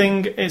accent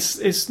thing,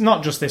 it's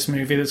not just this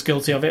movie that's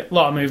guilty of it. A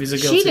lot of movies are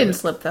guilty She didn't of it.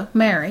 slip, though.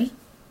 Mary.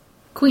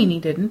 Queenie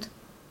didn't.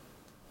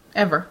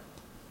 Ever.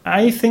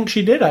 I think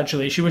she did,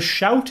 actually. She was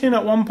shouting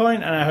at one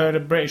point, and I heard a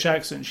British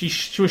accent.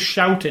 She was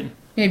shouting.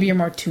 Maybe you're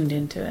more tuned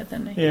into it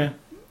than me. Yeah.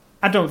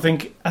 I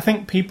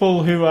think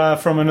people who are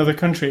from another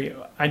country,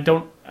 I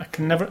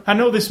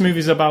know this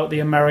movie's about the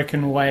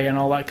American way and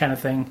all that kind of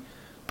thing,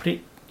 but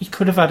he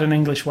could have had an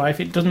English wife.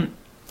 It doesn't...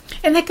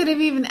 And that could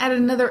have even added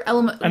another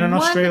element. And an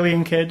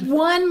Australian kid.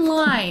 One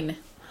line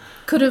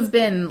could have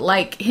been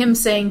like him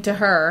saying to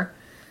her,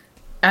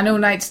 I know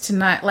nights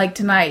tonight, like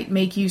tonight,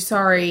 make you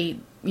sorry,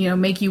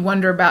 make you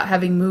wonder about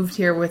having moved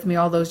here with me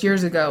all those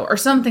years ago, or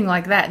something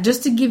like that,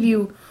 just to give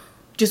you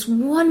just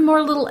one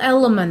more little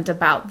element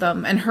about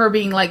them, and her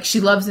being like, she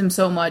loves him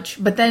so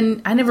much, but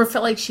then I never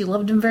felt like she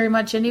loved him very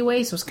much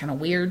anyway, so it's kind of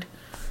weird.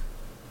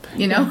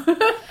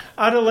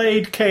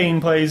 Adelaide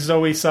Kane plays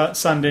Zoe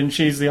Sandin.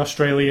 She's the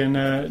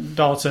Australian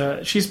daughter.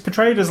 She's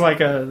portrayed as like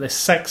this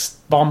sex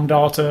bomb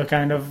daughter,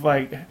 kind of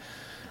like...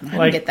 I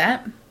didn't get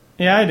that.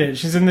 Yeah, I did.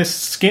 She's in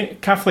this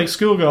Catholic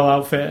schoolgirl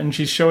outfit, and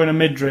she's showing a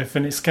midriff,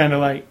 and it's kind of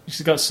like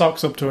she's got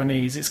socks up to her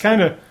knees. It's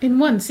kind of... In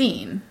one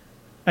scene.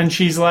 And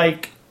she's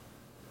like...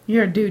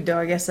 You're a dude, though.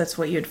 I guess that's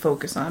what you'd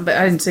focus on, but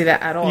I didn't say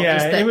that at all. Yeah,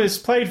 Just that it was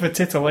played for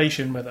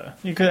titillation with her.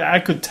 I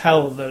could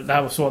tell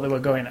that was what they were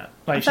going at.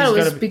 Like, I thought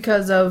it was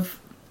because of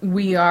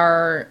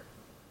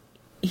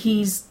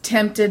he's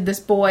tempted this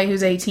boy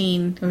who's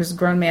 18, who's a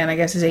grown man, I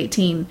guess is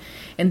 18,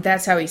 and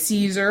that's how he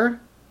sees her.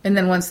 And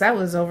then once that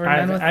was over,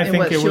 I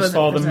think it was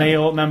for the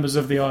male members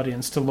of the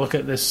audience to look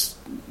at this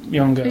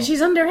young girl. But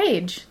she's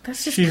underage.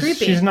 That's just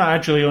creepy. She's not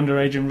actually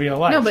underage in real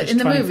life. No, but she's in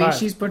the 25. movie,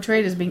 she's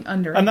portrayed as being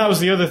underage. And that was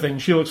the other thing.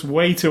 She looks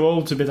way too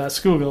old to be that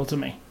schoolgirl to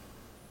me.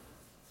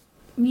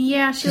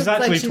 Yeah, She's looks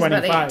like actually she's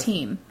 25. about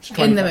 18 She's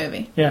in the 25.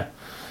 movie. Yeah.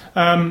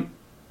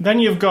 Then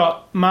you've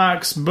got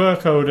Max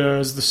Burkholder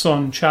as the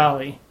son,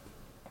 Charlie.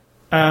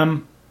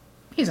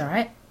 He's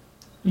alright.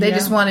 They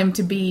just want him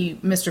to be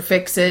Mr.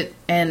 Fix-It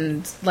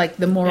and, like,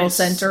 the moral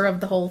center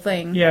of the whole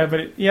thing. Yeah,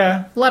 but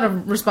A lot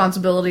of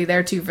responsibility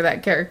there, too, for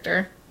that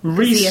character.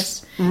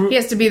 Reese... He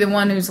has to be the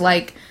one who's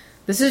like,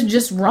 this is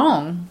just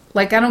wrong.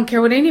 Like, I don't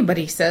care what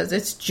anybody says.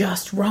 It's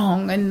just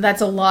wrong. And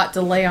that's a lot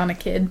to lay on a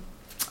kid.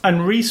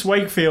 And Reese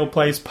Wakefield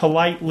plays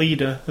Polite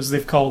Leader, as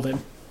they've called him.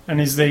 And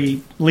is the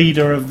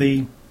leader of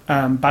the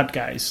bad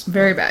guys.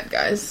 Very bad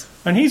guys.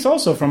 And he's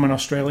also from an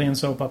Australian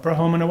soap opera,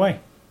 Home and Away.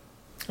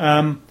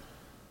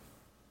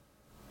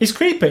 He's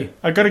creepy.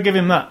 I got to give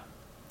him that.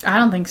 I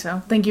don't think so. I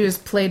think he was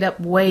played up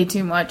way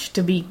too much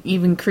to be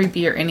even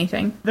creepy or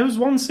anything. There was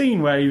one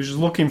scene where he was just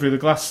looking through the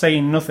glass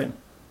saying nothing.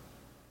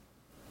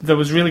 That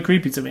was really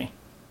creepy to me.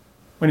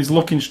 When he's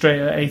looking straight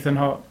at Ethan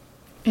Hawke.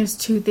 It was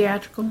too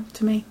theatrical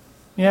to me.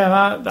 Yeah,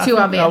 I Too think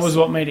obvious. that was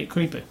what made it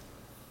creepy.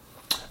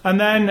 And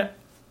then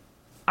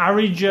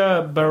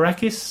Arija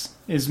Barekis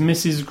is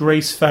Mrs.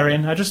 Grace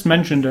Ferrin. I just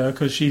mentioned her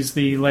because she's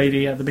the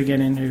lady at the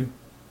beginning who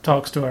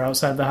talks to her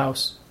outside the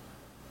house.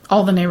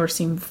 All the neighbors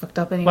seem fucked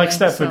up anyway. Like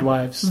Stepford so.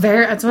 Wives.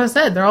 That's what I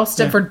said. They're all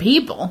Stepford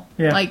people.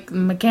 Yeah. Like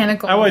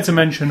mechanical. I wanted to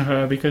mention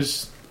her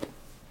because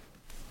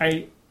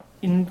I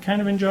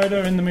kind of enjoyed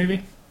her in the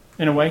movie,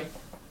 in a way.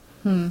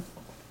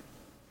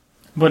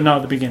 But not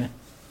at the beginning,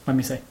 let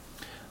me say.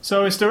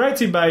 So it's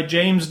directed by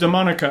James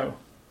DeMonaco.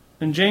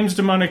 And James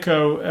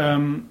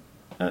DeMonaco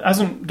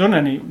hasn't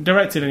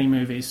directed any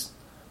movies.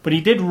 But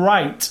he did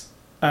write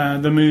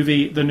the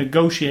movie The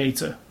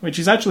Negotiator, which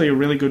is actually a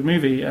really good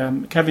movie.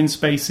 Kevin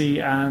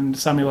Spacey and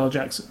Samuel L.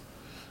 Jackson.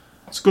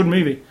 It's a good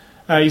movie.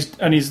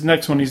 His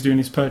next one he's doing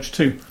is Purge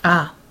 2.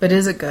 Ah, but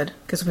is it good?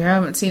 Because we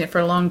haven't seen it for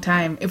a long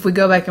time. If we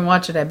go back and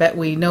watch it, I bet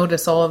we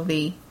notice all of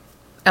the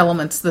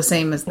elements the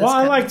same as this. What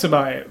I liked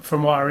about it,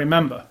 from what I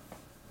remember,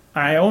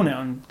 I own it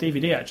on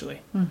DVD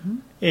actually,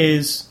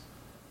 is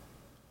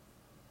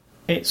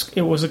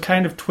it was a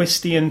kind of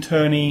twisty and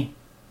turny,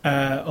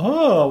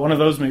 one of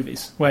those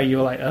movies where you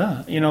were like,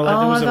 like there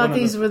was I thought one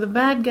these were the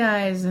bad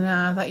guys, and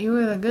I thought you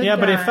were the good guy. Yeah,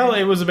 but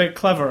it was a bit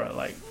cleverer,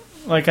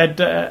 like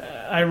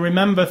I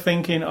remember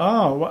thinking,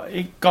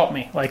 it got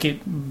me, like it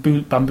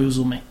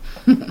bamboozled me.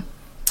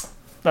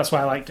 That's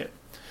why I liked it.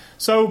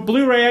 So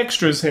Blu-ray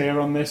extras here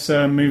on this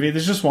movie.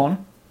 There's just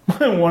one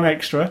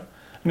extra,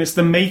 and it's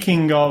the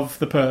making of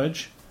The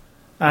Purge,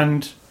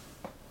 and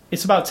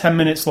it's about 10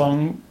 minutes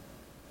long.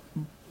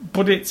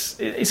 But it's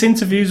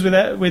interviews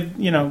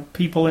with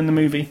people in the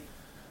movie,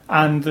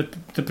 and the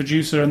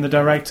producer and the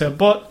director.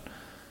 But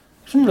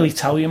it doesn't really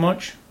tell you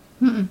much.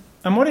 Mm-mm.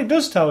 And what it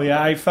does tell you,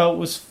 I felt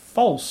was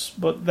false.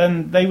 But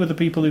then they were the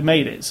people who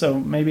made it, so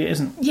maybe it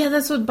isn't. Yeah,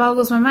 that's what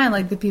boggles my mind.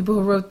 Like the people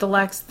who wrote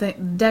the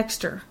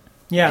Dexter.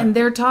 Yeah. And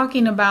they're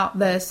talking about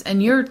this,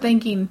 and you're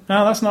thinking...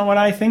 No, that's not what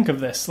I think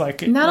of this.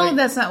 Only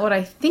that's not what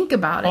I think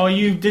about it. Or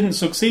you didn't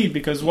succeed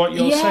because what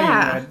you're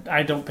saying,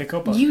 I don't pick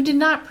up on. You did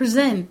not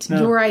present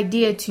your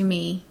idea to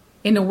me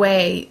in a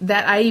way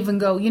that I even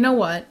go, you know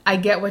what, I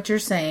get what you're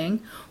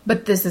saying,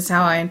 but this is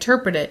how I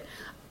interpret it.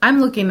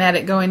 I'm looking at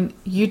it going,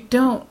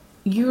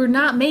 you're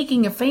not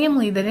making a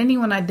family that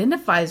anyone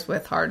identifies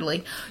with,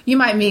 hardly. You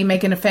might be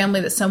making a family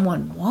that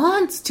someone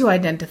wants to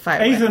identify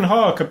with. Ethan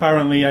Hawke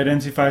apparently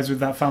identifies with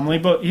that family,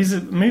 but he's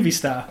a movie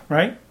star,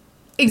 right?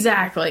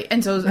 Exactly.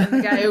 And so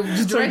the guy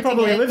who's so he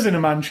probably lives in a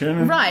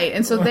mansion. Right.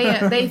 And so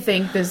they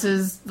think this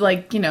is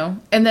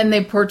and then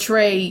they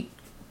portray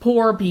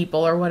poor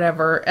people or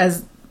whatever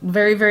as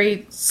very,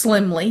 very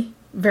slimly,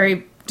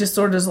 very just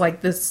sort of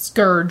like this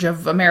scourge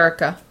of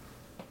America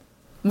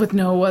with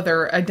no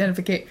other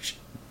identification.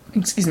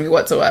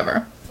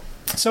 Whatsoever.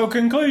 So,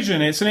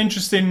 conclusion, it's an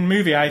interesting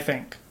movie, I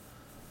think.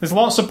 There's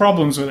lots of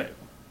problems with it.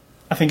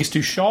 I think it's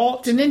too short.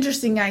 It's an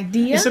interesting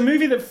idea. It's a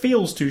movie that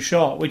feels too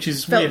short, which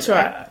is weird.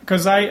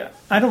 Because I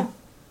don't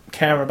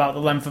care about the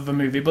length of a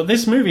movie, but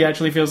this movie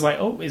actually feels like,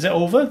 is it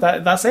over?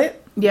 That's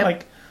it? Yeah.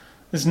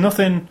 There's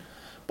nothing...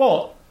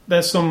 But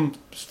there's some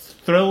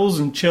thrills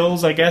and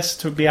chills, I guess,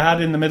 to be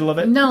had in the middle of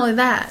it. Not only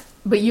that,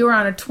 but you're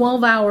on a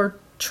 12-hour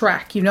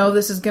track.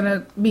 This is going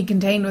to be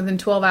contained within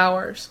 12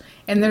 hours.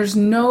 And there's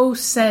no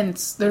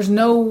sense, there's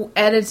no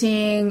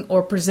editing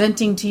or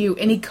presenting to you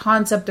any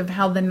concept of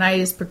how the night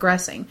is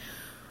progressing.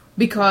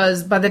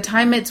 Because by the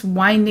time it's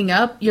winding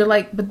up, you're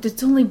like, but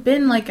it's only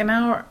been like an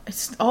hour.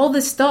 It's all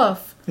this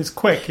stuff. It's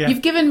quick, yeah.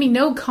 You've given me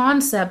no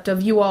concept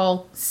of you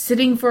all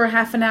sitting for a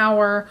half an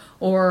hour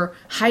or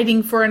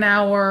hiding for an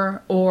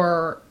hour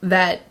or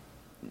that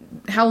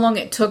how long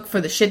it took for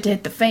the shit to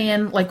hit the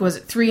fan. Like, was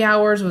it 3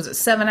 hours? Was it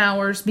 7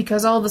 hours?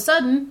 Because all of a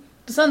sudden,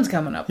 the sun's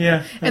coming up.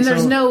 Yeah. And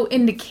there's no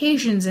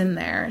indications in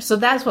there. So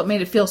that's what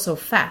made it feel so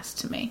fast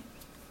to me.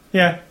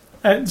 Yeah.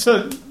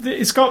 So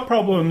it's got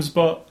problems,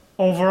 but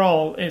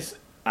overall, it's...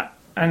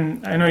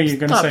 And I know you're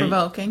going to say...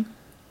 Thought-provoking.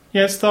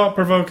 Yeah, it's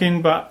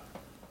thought-provoking, but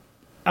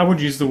I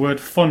would use the word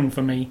fun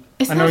for me.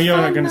 It's I know not you're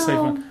fun, not going to say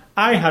though. fun.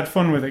 I had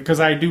fun with it,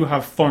 because I do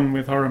have fun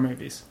with horror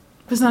movies.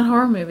 But it's not a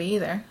horror movie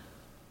either.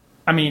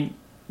 I mean,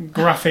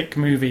 graphic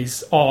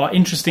movies, or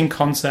interesting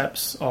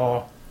concepts,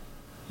 or,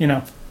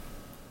 But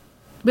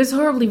it's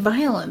horribly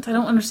violent. I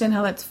don't understand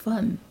how that's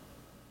fun.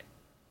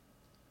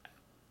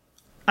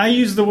 I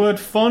use the word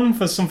fun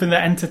for something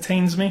that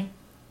entertains me.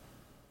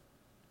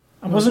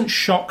 I wasn't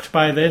shocked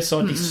by this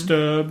or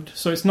disturbed,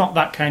 so it's not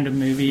that kind of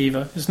movie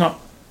either. It's not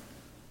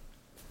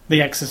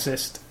The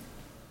Exorcist.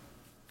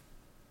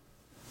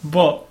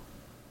 But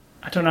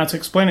I don't know how to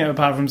explain it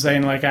apart from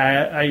saying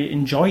I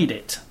enjoyed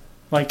it.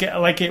 Like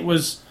it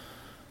was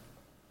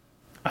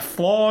a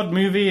flawed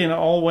movie in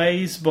all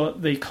ways,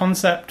 but the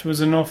concept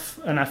was enough,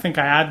 and I think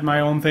I add my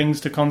own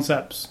things to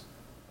concepts.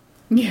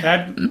 Yeah. I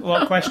had a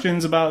lot of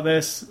questions about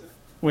this,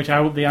 which I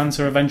hope the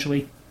answer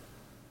eventually.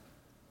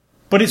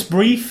 But it's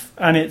brief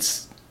and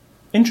it's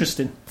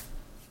interesting.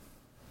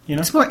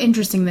 It's more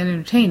interesting than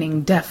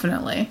entertaining,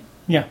 definitely.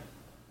 Yeah.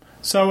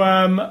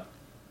 So,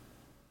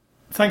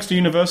 thanks to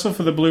Universal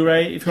for the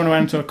Blu-ray. If you want to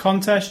enter a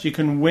contest, you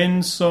can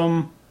win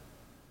some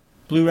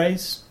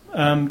Blu-rays,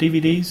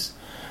 DVDs.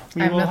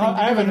 I have nothing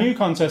to I have do a with new it.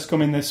 contest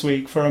coming this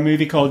week for a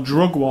movie called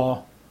Drug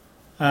War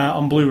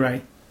on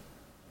Blu-ray.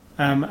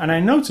 And I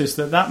noticed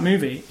that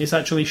movie is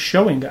actually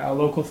showing at our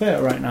local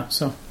theatre right now,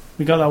 so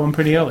we got that one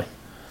pretty early.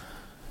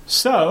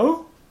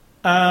 So,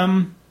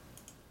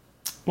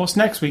 what's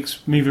next week's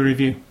movie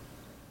review?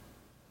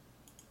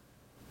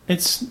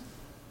 It's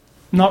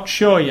not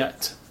sure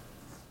yet.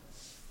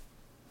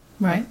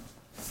 Right.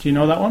 Do you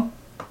know that one?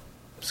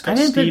 It's got I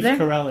didn't put it Steve there.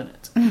 Carell in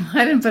it.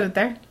 I didn't put it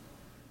there.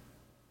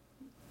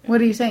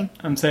 What are you saying?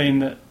 I'm saying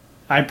that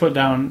I put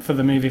down for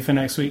the movie for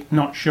next week,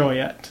 not sure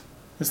yet.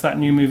 It's that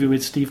new movie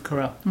with Steve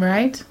Carell.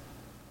 Right?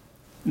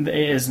 It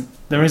isn't.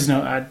 There is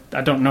no...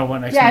 I don't know what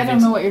next Yeah, movie I don't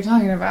is. know what you're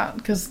talking about.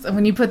 Because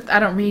when you put... I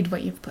don't read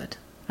what you've put.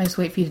 I just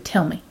wait for you to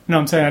tell me. No,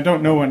 I'm saying I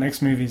don't know what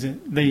next movie is.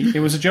 It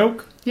was a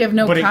joke. You have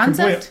no but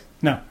concept?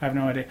 No, I have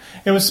no idea.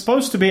 It was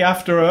supposed to be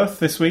After Earth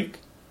this week,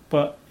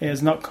 but it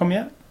has not come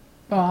yet.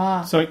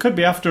 Ah. So it could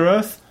be After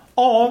Earth,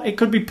 or it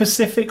could be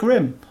Pacific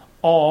Rim,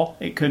 or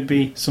it could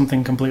be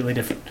something completely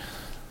different.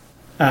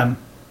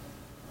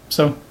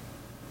 So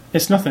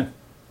it's nothing.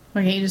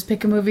 Why can't you just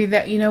pick a movie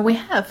that you know we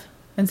have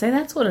and say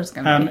that's what it's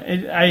going to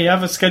be? I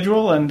have a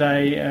schedule, and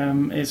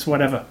it's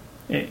whatever.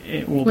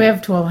 It will. We be.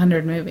 have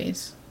 1,200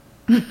 movies.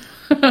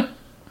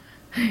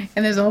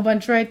 And there's a whole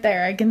bunch right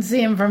there. I can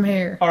see them from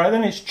here. All right,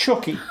 then it's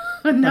Chucky.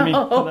 No, me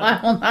put that- I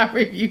will not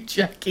review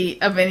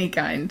Chucky of any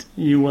kind.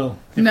 You will.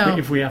 No.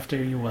 If we have to,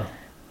 you will.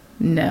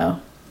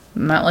 No.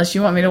 Not unless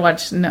you want me to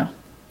watch... No.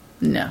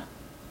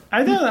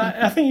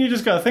 I think you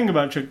just got to think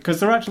about Chucky, because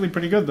they're actually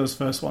pretty good, those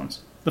first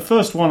ones. The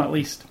first one, at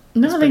least.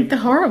 No, is I pretty think they're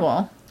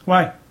horrible.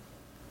 Why?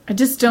 I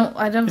just don't...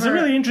 It's a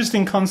really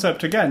interesting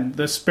concept, again.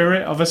 The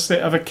spirit of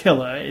a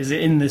killer is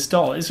in this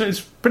doll. It's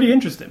pretty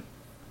interesting.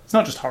 It's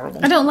not just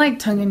horrible. I don't like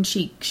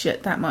tongue-in-cheek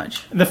shit that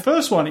much. The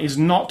first one is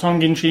not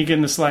tongue-in-cheek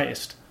in the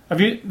slightest.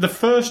 The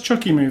first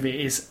Chucky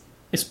movie is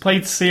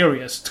played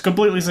serious. It's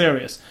completely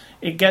serious.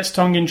 It gets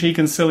tongue-in-cheek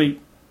and silly,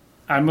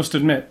 I must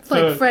admit. It's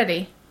like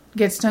Freddy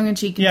gets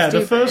tongue-in-cheek and Yeah,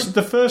 stupid.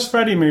 the first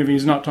Freddy movie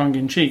is not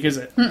tongue-in-cheek, is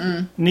it?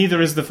 Mm-mm. Neither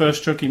is the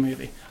first Chucky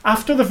movie.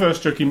 After the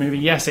first Chucky movie,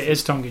 yes, it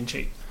is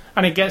tongue-in-cheek.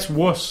 And it gets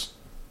worse.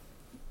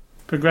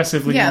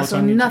 Progressively Yeah, more so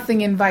tongue-in-cheek.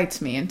 nothing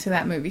invites me into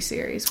that movie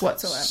series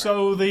whatsoever.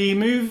 So the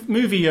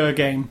movie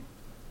game.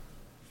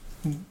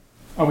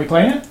 Are we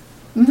playing it?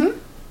 Mm-hmm.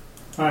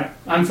 Alright,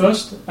 I'm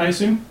first, I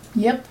assume?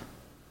 Yep.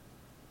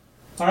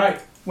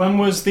 Alright, what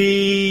is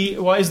the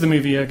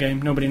movie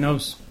game? Nobody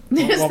knows.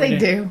 Yes, what we they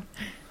do.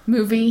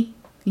 Movie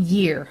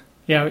year.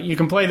 Yeah, you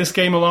can play this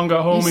game along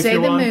at home You if say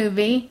you the want.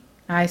 movie,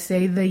 I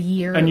say the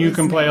year. And it you was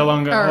can play made.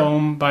 along at Or,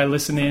 home by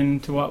listening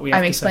to what we have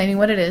I'm to explaining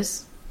what it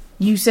is.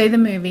 You say the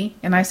movie,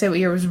 and I say what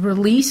year it was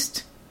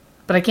released,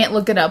 but I can't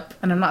look it up,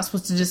 and I'm not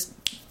supposed to just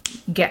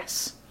guess.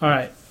 say.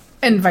 Alright,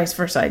 And vice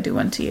versa, I do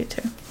one to you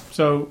too.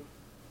 so...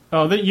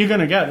 you're going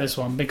to get this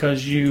one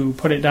because you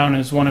put it down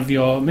as one of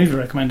your movie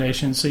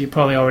recommendations, so you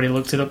probably already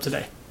looked it up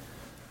today.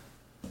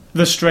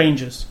 The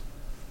Strangers.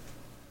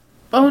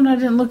 Oh, and I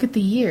didn't look at the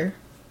year.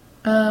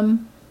 That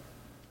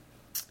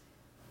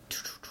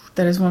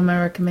is one of my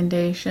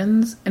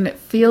recommendations, and it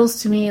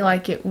feels to me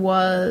like it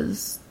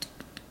was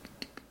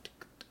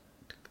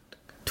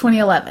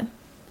 2011.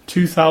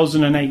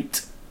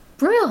 2008.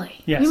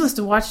 Really? Yes. You must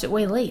have watched it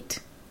way late.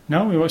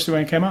 No, we watched it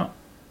when it came out.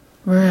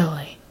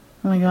 Really?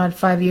 Oh my god,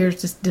 5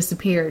 years just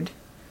disappeared.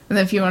 And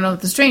then if you want to know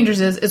what The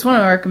Strangers is, it's one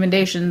of my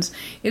recommendations.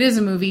 It is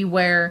a movie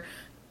where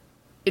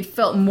it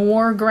felt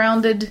more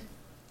grounded.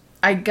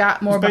 I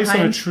got more It's based on a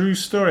behind... true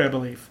story, I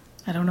believe.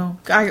 I don't know.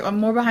 I'm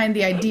more behind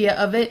the idea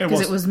of it because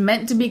it was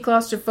meant to be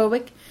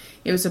claustrophobic.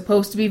 It was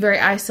supposed to be very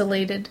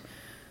isolated.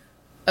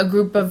 A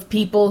group of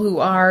people who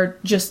are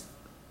just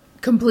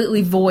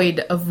completely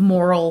void of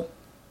moral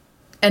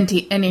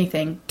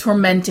anything,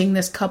 tormenting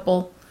this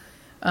couple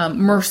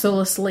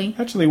mercilessly.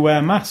 Actually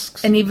wear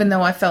masks. And even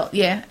though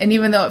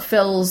even though it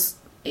feels,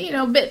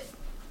 a bit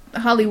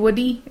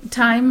Hollywoody at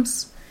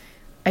times,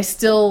 I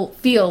still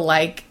feel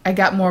like I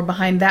got more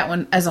behind that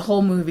one as a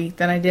whole movie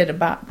than I did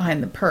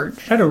behind The Purge.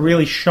 It had a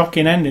really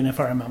shocking ending, if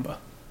I remember.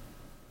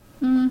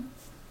 I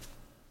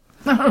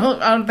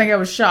don't think I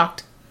was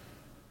shocked.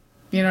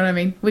 You know what I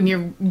mean? When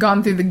you've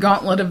gone through the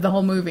gauntlet of the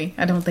whole movie,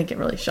 I don't think it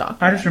really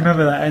shocked me. I just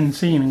remember that end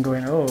scene and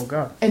going, oh,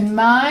 God. In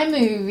my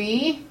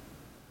movie...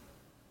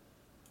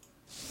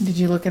 Did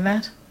you look at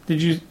that?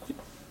 Did you...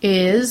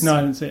 Is No,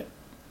 I didn't see it.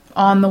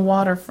 On the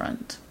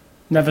Waterfront.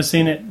 Never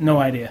seen it, no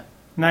idea.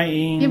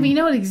 19... Yeah, but you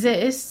know it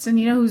exists, and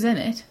you know who's in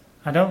it.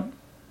 I don't.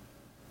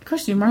 Of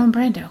course you do, Marlon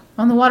Brando.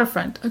 On the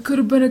Waterfront. I could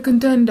have been a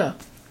contender.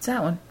 It's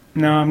that one.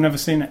 No, I've never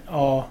seen it.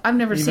 Or I've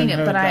never even seen it,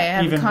 heard but I that-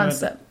 have a even heard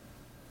concept.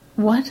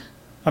 What?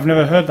 I've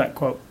never heard that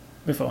quote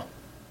before.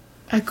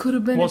 I could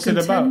have been What's a it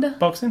contender. about?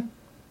 Boxing?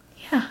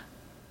 Yeah.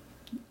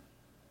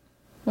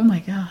 Oh my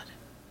god.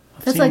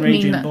 I've That's seen like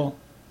Raging mean- Bull.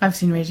 I've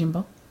seen Raging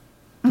Bull.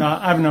 No,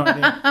 I've no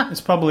idea.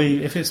 It's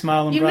probably, if it's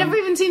Marlon You've Brando... never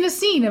even seen a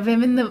scene of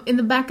him in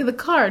the back of the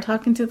car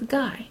talking to the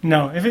guy.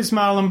 No, if it's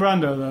Marlon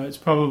Brando, though, it's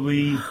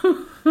probably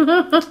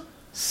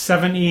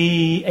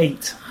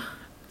 78.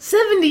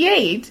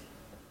 78?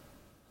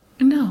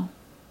 No.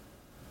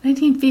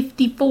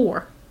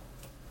 1954.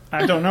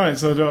 I don't know it,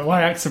 so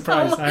why act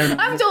surprised?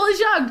 I'm totally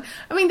shocked.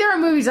 I mean, there are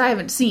movies I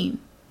haven't seen,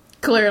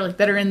 clearly,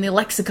 that are in the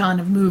lexicon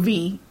of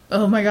movie.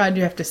 Oh my god,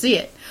 you have to see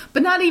it.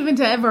 But not even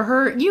to ever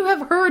heard. You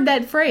have heard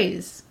that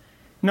phrase.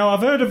 No,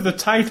 I've heard of the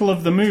title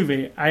of the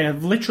movie. I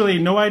have literally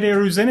no idea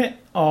who's in it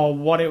or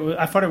what it was.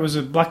 I thought it was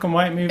a black and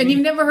white movie. And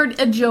you've never heard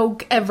a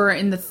joke ever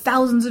in the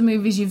thousands of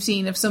movies you've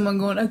seen of someone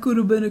going, I could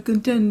have been a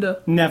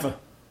contender. Never.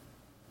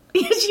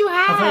 Yes, you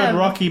have. I've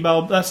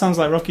heard that sounds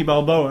like Rocky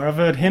Balboa. I've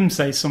heard him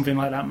say something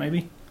like that,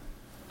 maybe.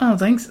 Oh,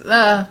 thanks.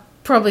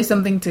 Probably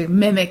something to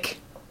mimic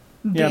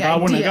the Yeah, but I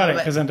wouldn't have got it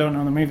idea, because I don't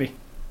know the movie.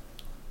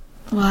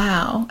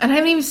 Wow. And I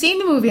haven't even seen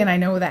the movie, and I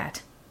know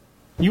that.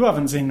 You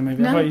haven't seen the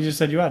movie. No. I thought you just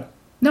said you had.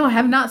 No, I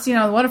have not seen it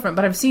on the waterfront,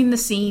 but I've seen the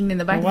scene in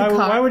the back of the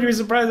car. Why would you be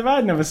surprised if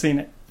I'd never seen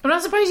it? I'm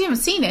not surprised you haven't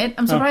seen it.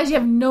 I'm surprised you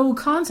have no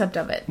concept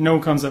of it. No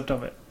concept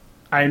of it.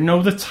 I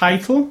know the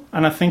title,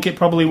 and I think it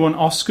probably won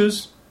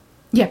Oscars.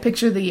 Yeah,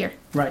 Picture of the Year.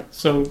 Right,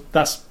 so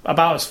that's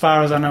about as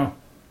far as I know.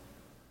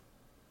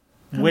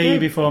 Okay. Way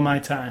before my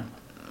time.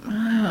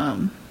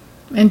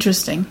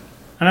 Interesting.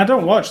 And I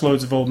don't watch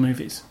loads of old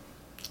movies.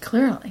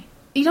 Clearly.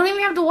 You don't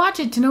even have to watch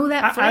it to know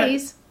that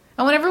phrase.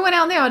 I want everyone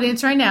out in the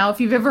audience right now,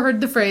 if you've ever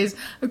heard the phrase,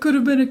 I could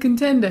have been a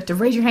contender, to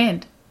raise your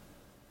hand.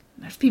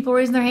 There's people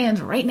raising their hands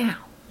right now.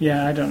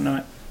 Yeah, I don't know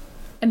it.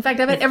 In fact,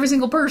 I bet every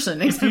single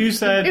person. If you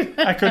said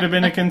I could have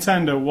been a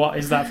contender, what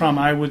is that from?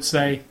 I would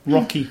say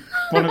Rocky,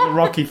 one of the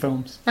Rocky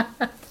films,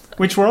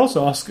 which were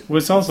also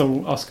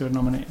Oscar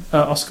nominated,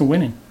 Oscar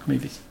winning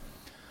movies.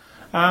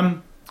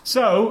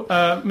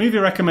 So movie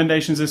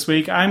recommendations this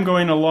week. I'm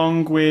going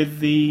along with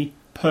The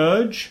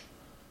Purge.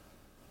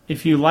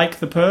 If you like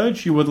The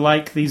Purge, you would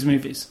like these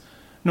movies.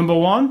 Number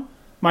 1,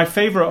 my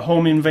favourite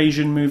home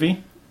invasion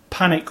movie,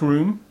 Panic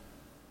Room.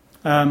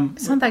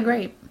 It's not that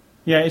great.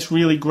 Yeah, it's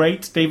really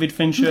great. David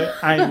Fincher,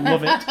 I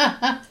love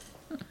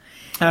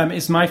it.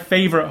 It's my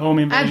favourite home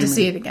invasion I have to movie.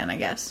 see it again, I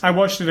guess. I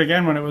watched it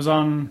again when it was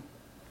on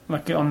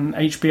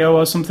HBO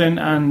or something,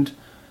 and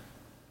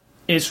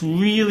it's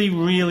really,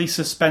 really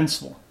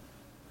suspenseful.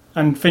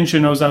 And Fincher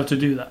knows how to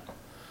do that.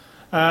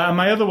 And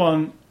my other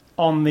one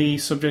on the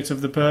subject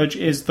of The Purge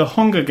is The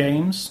Hunger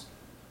Games,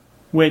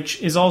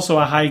 which is also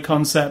a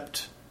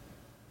high-concept,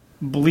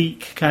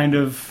 bleak kind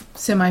of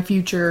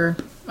Semi-future.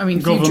 I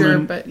mean, future,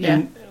 but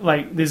yeah.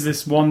 There's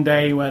this one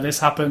day where this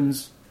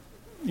happens,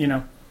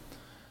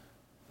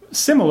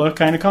 similar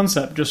kind of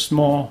concept, just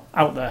more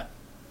out there.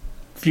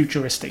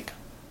 Futuristic.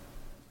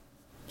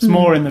 It's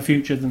more in the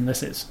future than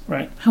this is,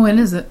 right? When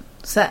is it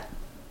set?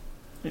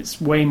 It's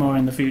way more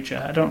in the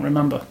future. I don't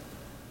remember.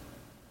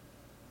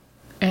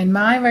 And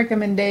my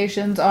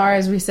recommendations are,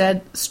 as we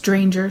said,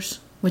 Strangers,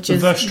 which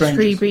is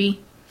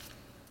creepy,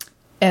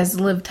 as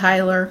Liv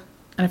Tyler,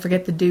 and I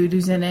forget the dude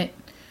who's in it.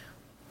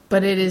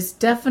 But it is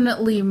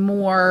definitely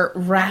more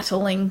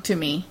rattling to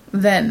me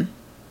than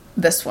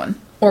this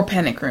one, or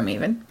Panic Room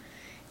even.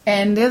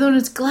 And the other one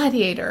is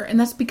Gladiator, and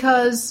that's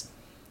because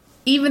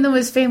even though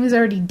his family's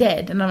already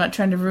dead, and I'm not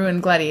trying to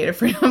ruin Gladiator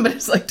for him, but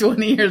it's like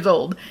 20 years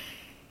old,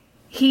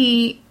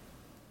 he,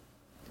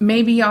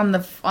 maybe on the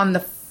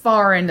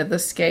far end of the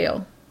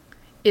scale,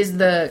 is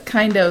the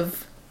kind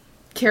of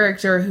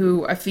character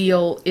who I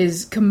feel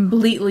is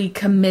completely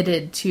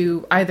committed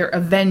to either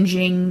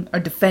avenging or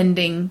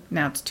defending.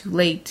 Now it's too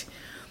late.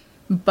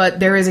 But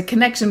there is a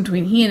connection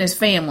between he and his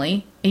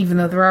family, even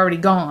though they're already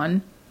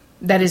gone,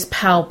 that is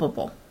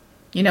palpable.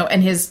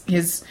 And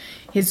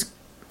his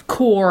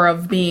core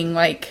of being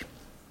like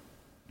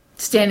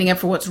standing up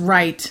for what's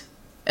right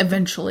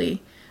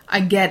eventually.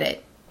 I get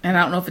it. And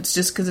I don't know if it's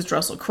just because it's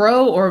Russell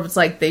Crowe or if it's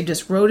like they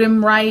just wrote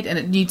him right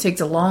and it takes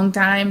a long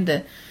time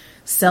to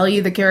sell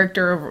you the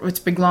character of its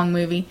big long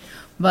movie.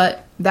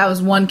 But that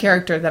was one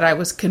character that I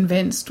was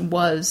convinced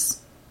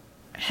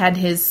had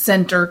his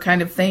center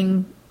kind of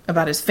thing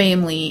about his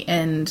family,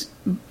 and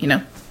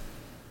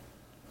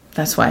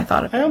that's why I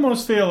thought of it. I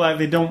almost feel like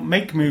they don't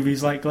make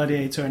movies like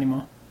Gladiator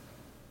anymore.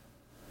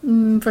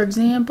 For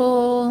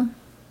example,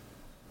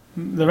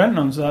 There ain't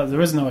none, so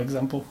there is no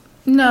example.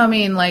 No, I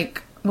mean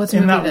what's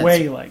in that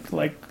way, like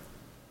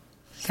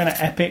kind of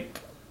epic.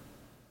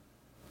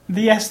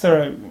 Yes,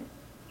 there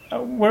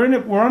are.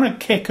 We're on a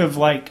kick of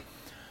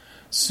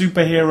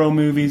superhero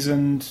movies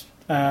and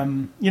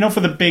for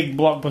the big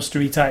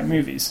blockbustery type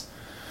movies.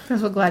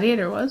 That's what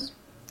Gladiator was.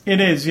 It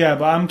is, yeah,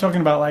 but I'm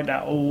talking about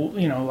that old,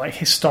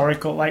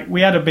 historical.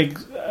 We had a big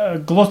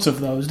glut of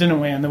those, didn't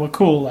we? And they were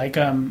cool,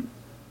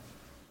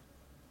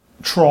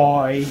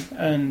 Troy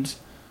and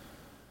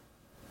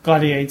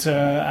Gladiator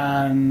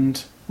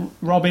and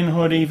Robin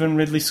Hood, even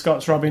Ridley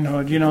Scott's Robin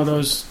Hood.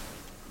 Those.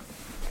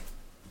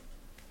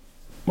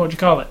 What do you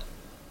call it?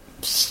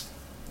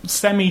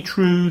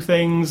 Semi-true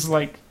things.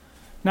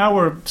 Now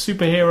we're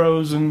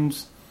superheroes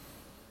and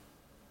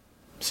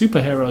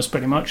superheroes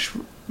pretty much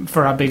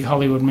for our big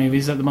Hollywood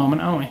movies at the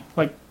moment, aren't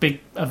we? Big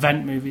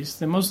event movies.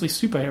 They're mostly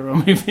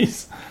superhero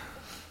movies.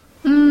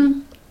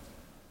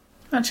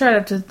 I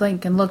tried to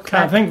think and look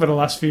Can't back. think for the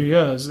last few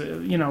years.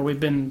 We've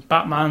been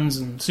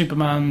Batmans and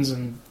Supermans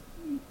and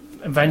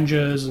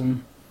Avengers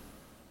and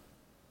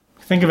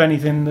think of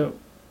anything that...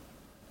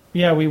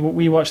 Yeah,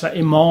 we watched that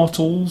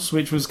Immortals,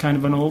 which was kind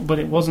of an old... But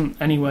it wasn't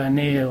anywhere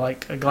near,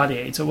 like, a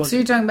Gladiator, was So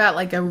you're talking about,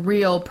 like, a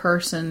real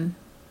person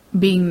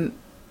being...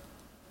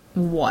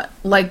 What?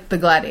 Like the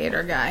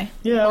Gladiator guy?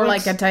 Yeah. Or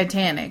like a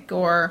Titanic,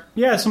 or...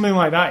 Yeah, something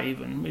like that,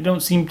 even. We don't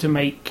seem to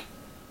make...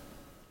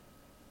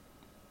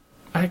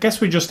 I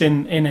guess we're just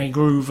in a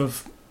groove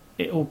of...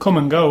 It'll come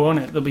and go, won't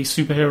it? There'll be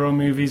superhero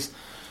movies,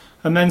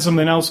 and then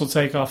something else will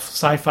take off.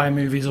 Sci-fi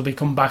movies will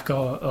come back,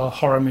 or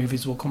horror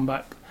movies will come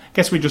back. I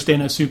guess we're just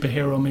in a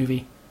superhero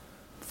movie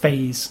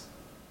phase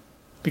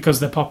because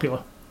they're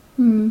popular.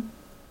 Mm.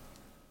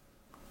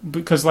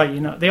 Because, like,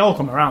 you know, they all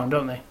come around,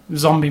 don't they?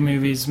 Zombie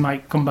movies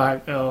might come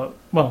back. Zombie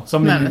Not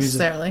movies.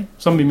 necessarily.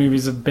 Zombie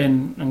movies have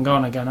been and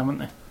gone again, haven't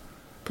they?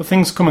 But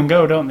things come and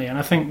go, don't they? And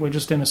I think we're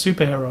just in a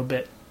superhero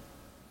bit.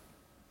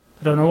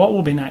 I don't know what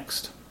will be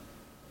next.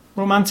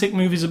 Romantic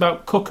movies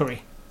about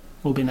cookery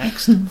will be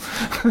next.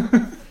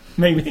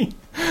 Maybe.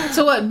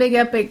 So what big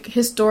epic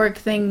historic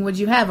thing would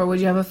you have, or would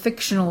you have a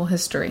fictional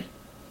history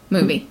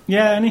movie?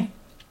 Yeah,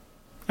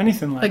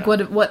 anything like that.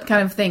 Like what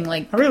kind of thing?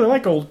 Like I really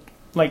like old,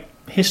 like,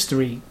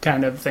 history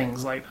kind of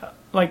things like that.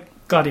 Like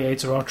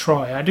Gladiator or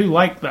Troy. I do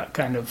like that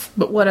kind of...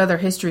 But what other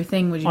history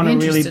thing would you on be a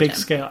interested really big in?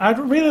 scale. I'd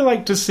really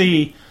like to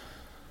see,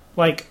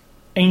 like,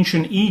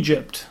 ancient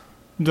Egypt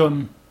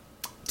done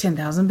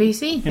 10,000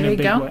 BC. in There a you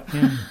big go. way.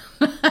 Yeah.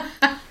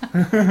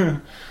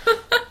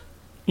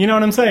 You know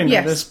what I'm saying?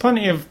 Yes. There's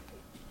plenty of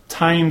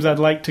times I'd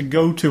like to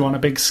go to on a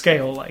big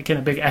scale, like in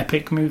a big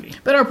epic movie.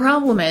 But our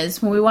problem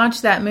is when we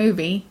watch that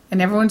movie and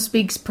everyone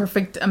speaks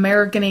perfect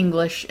American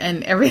English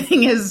and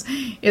everything is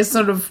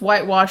sort of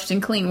whitewashed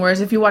and clean. Whereas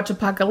if you watch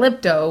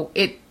Apocalypto,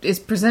 it is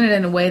presented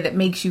in a way that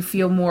makes you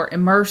feel more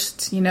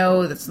immersed. You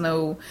know, that's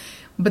no.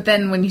 But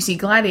then when you see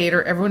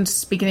Gladiator, everyone's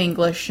speaking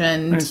English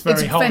and it's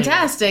very Hollywood.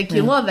 fantastic.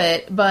 You love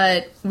it,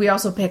 but we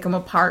also pick them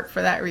apart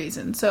for that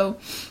reason. So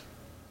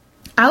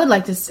I would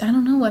like to. I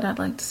don't know what I'd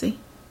like to see.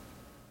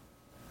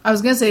 I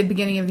was going to say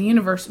Beginning of the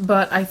Universe,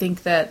 but I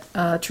think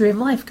that Tree of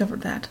Life covered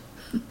that.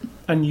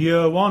 And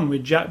Year One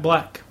with Jack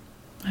Black.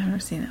 I've never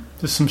seen it.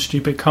 There's some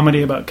stupid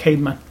comedy about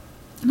cavemen.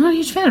 I'm not a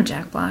huge fan of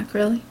Jack Black,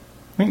 really.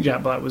 I think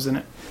Jack Black was in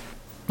it.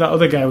 That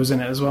other guy was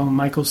in it as well,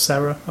 Michael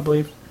Cera, I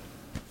believe.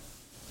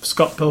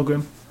 Scott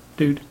Pilgrim,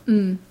 dude.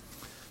 Mm.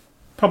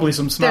 Probably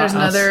some smart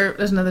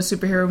There's another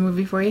superhero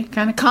movie for you.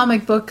 Kind of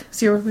comic book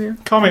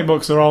superhero. Comic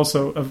books are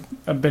also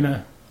have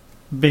been,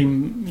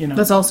 you know...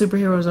 That's all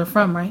superheroes are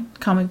from, right?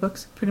 Comic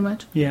books, pretty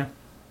much. Yeah.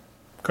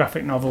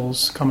 Graphic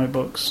novels, comic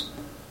books.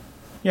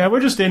 Yeah, we're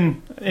just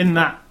in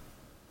that.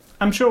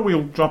 I'm sure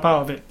we'll drop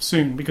out of it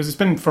soon, because it's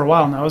been for a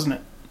while now, hasn't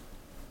it?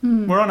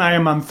 Mm. We're on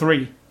Iron Man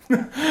 3.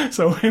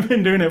 So we've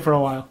been doing it for a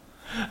while.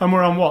 And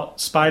we're on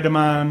what?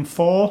 Spider-Man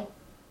 4?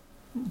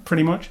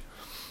 Pretty much.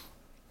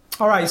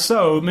 Alright,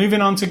 so moving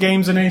on to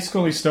games and A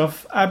Scully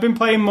stuff. I've been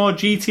playing more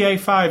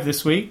GTA 5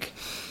 this week.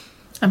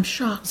 I'm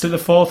shocked. Is it the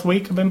 4th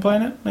week I've been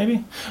playing it,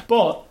 maybe?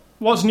 But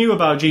what's new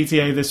about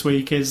GTA this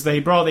week is they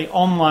brought the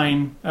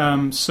online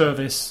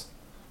service,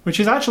 which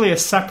is actually a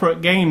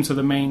separate game to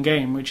the main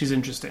game, which is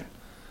interesting.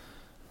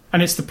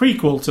 And it's the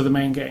prequel to the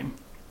main game.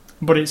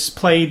 But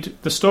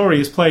the story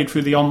is played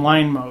through the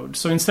online mode.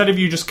 So instead of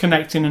you just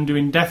connecting and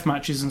doing death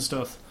matches and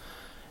stuff,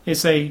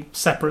 it's a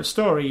separate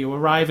story. You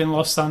arrive in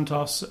Los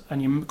Santos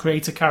and you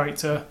create a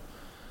character,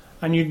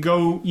 and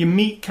you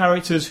meet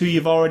characters who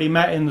you've already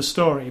met in the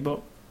story,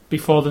 but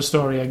before the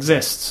story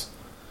exists.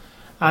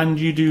 And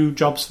you do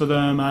jobs for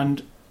them,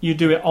 and you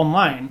do it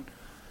online.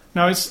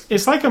 Now,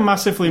 it's like a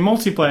massively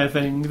multiplayer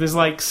thing. There's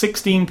like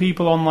 16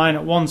 people online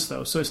at once,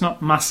 though, so it's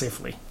not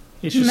massively.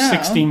 It's just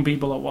 16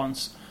 people at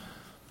once.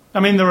 I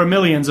mean, there are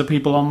millions of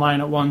people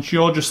online at once.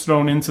 You're just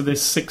thrown into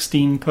this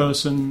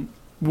 16-person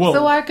world.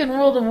 So why can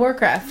World of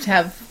Warcraft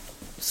have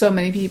so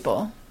many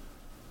people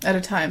at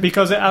a time?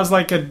 Because it has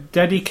like a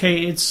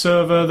dedicated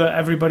server that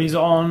everybody's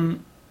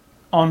on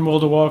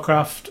World of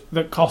Warcraft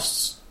that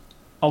costs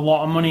a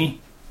lot of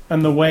money.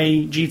 And the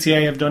way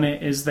GTA have done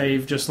it is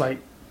they've just like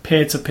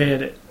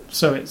peer-to-peered it.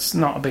 So it's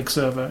not a big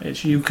server.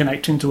 It's you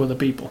connecting to other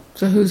people.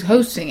 So who's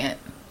hosting it?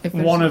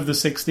 One of the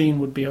 16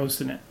 would be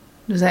hosting it.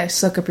 Does that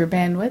suck up your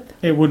bandwidth?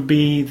 It would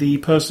be the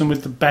person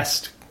with the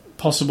best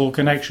possible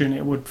connection.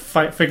 It would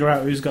figure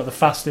out who's got the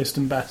fastest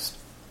and best.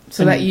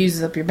 So that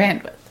uses up your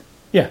bandwidth?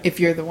 Yeah. If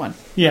you're the one?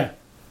 Yeah.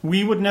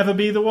 We would never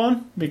be the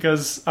one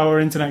because our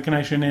internet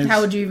connection is...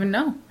 How would you even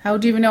know? How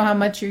would you even know how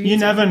much you're using? You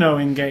never know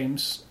in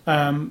games.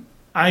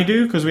 I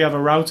do, because we have a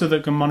router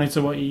that can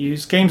monitor what you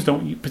use. Games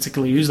don't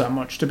particularly use that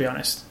much, to be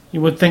honest.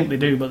 You would think they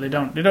do, but they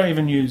don't. They don't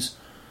even use...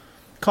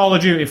 Call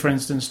of Duty, for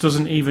instance,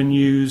 doesn't even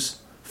use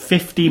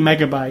 50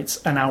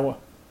 megabytes an hour.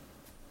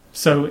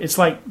 So it's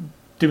like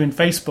doing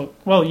Facebook.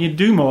 Well, you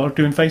do more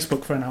doing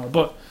Facebook for an hour,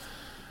 but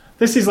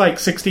this is like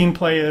 16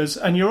 players,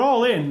 and you're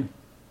all in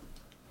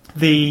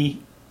the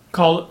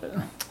Call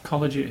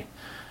of Duty.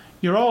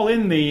 You're all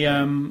in the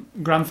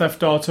Grand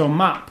Theft Auto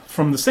map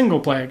from the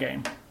single-player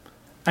game.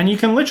 And you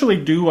can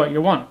literally do what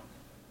you want.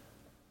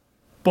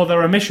 But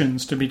there are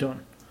missions to be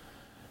done.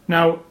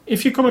 Now,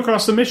 if you come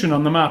across a mission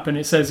on the map and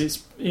it says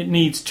it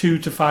needs 2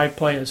 to 5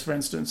 players, for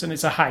instance, and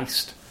it's a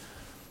heist,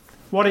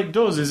 what it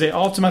does is it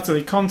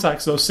automatically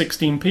contacts those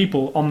 16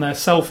 people on their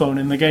cell phone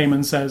in the game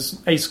and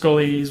says, "Hey,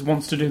 Scully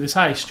wants to do this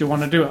heist. Do you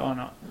want to do it or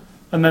not?"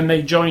 And then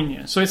they join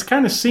you. So it's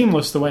kind of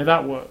seamless the way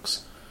that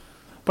works.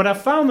 But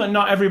I've found that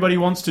not everybody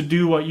wants to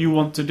do what you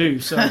want to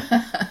do. So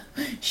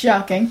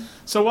Shocking.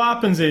 So what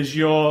happens is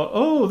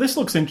this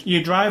looks interesting.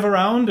 You drive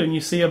around and you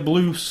see a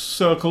blue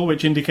circle,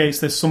 which indicates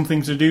there's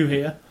something to do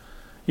here.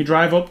 You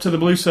drive up to the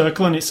blue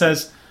circle and it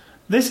says,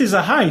 "This is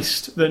a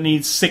heist that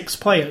needs 6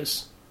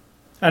 players."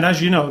 And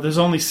as you know, there's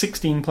only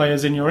 16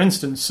 players in your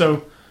instance.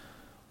 So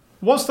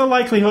what's the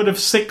likelihood of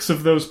 6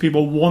 of those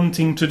people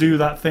wanting to do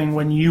that thing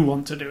when you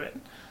want to do it?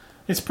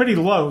 It's pretty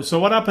low. So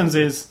what happens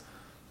is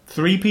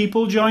 3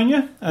 people join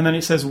you, and then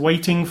it says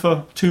waiting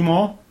for 2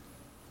 more.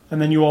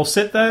 And then you all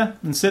sit there,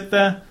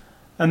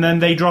 and then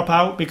they drop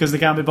out because they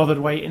can't be bothered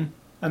waiting.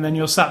 And then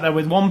you're sat there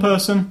with 1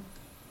 person,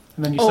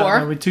 and then you're sat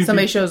there with 2 people. Or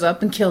somebody shows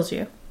up and kills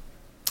you.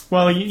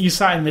 Well, you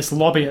sat in this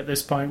lobby at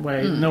this point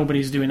where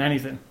nobody's doing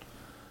anything.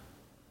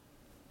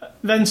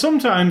 Then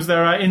sometimes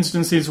there are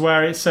instances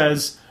where it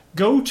says,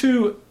 go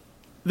to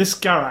this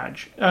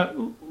garage.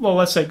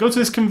 Let's say, go to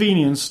this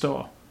convenience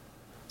store.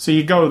 So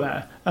you go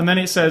there, and then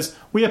it says,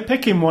 we are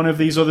picking one of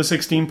these other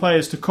 16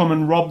 players to come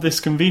and rob this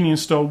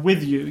convenience store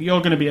with you.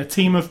 You're going to be a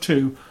team of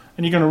 2,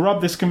 and you're going to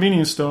rob this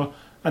convenience store,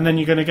 and then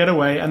you're going to get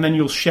away, and then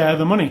you'll share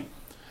the money.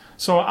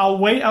 So I'll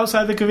wait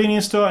outside the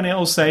convenience store, and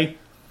it'll say,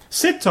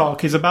 Sid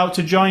Talk is about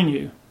to join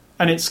you.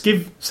 And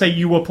say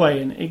you were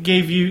playing. It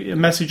gave you a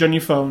message on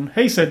your phone.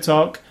 Hey, Sid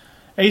Talk,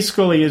 A.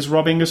 Scully is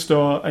robbing a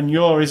store, and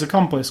you're his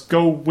accomplice.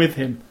 Go with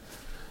him.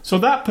 So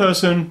that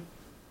person,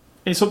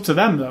 it's up to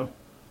them, though.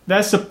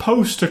 They're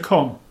supposed to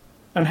come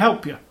and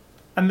help you.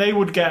 And they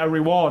would get a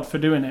reward for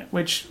doing it,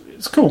 which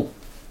is cool.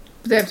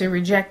 They have to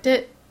reject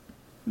it?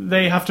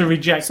 They have to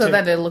reject it. So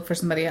that it'll look for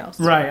somebody else.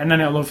 Right, and then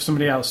it'll look for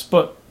somebody else.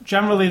 But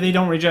generally they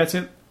don't reject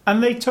it,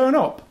 and they turn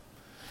up.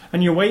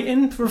 And you're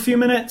waiting for a few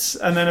minutes,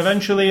 and then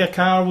eventually a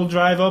car will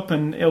drive up,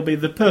 and it'll be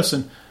the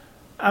person.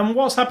 And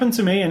what's happened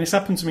to me, and it's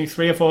happened to me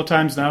 3 or 4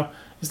 times now,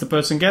 is the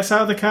person gets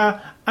out of the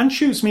car and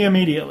shoots me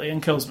immediately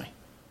and kills me.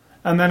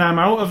 And then I'm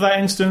out of that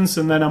instance,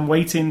 and then I'm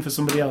waiting for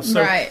somebody else.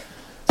 Right.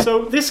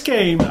 So this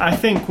game, I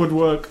think, would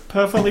work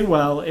perfectly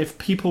well if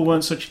people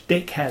weren't such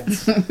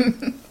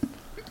dickheads.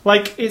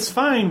 Like, it's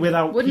fine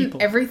without Wouldn't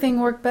people. everything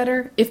work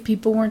better if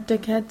people weren't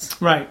dickheads?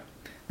 Right.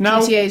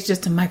 Now, GTA is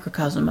just a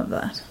microcosm of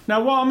that.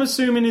 Now, what I'm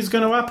assuming is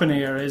going to happen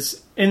here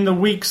is, in the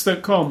weeks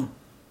that come,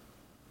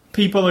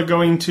 people are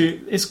going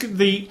to... It's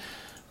the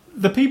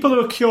people who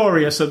are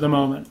curious at the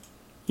moment,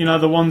 you know,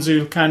 the ones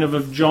who kind of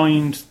have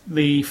joined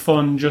the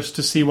fun just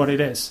to see what it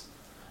is.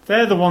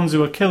 They're the ones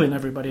who are killing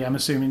everybody, I'm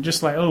assuming.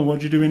 Just like, oh, what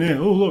are you doing here?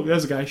 Oh, look,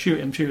 there's a guy. Shoot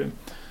him.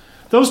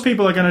 Those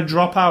people are going to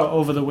drop out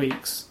over the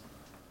weeks.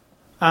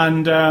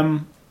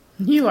 And...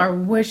 You are a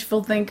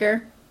wishful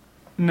thinker.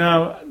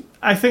 No,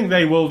 I think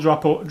they will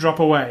drop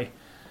away.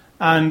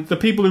 And the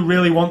people who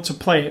really want to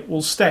play it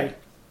will stay.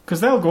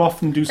 Because they'll go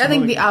off and do something. I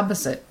think the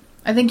opposite.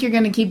 I think you're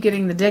going to keep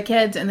getting the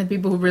dickheads, and the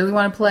people who really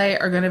want to play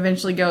are going to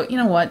eventually go, you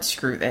know what,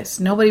 screw this.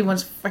 Nobody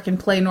wants to fucking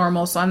play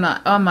normal, so I'm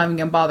not even going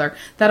to bother.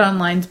 That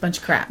online's a bunch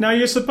of crap. Now,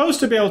 you're supposed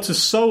to be able to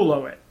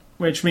solo it,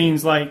 which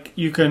means, like,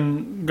 you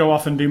can go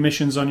off and do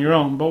missions on your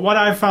own. But what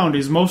I've found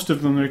is most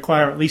of them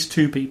require at least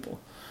 2 people.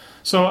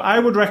 So I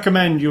would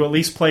recommend you at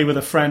least play with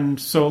a friend,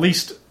 so at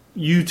least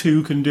you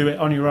 2 can do it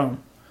on your own.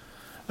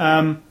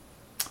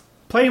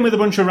 Playing with a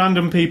bunch of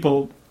random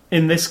people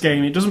in this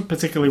game, it doesn't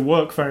particularly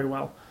work very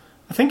well.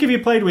 I think if you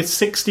played with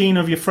 16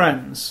 of your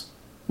friends,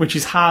 which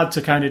is hard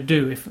to kind of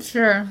do.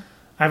 Sure.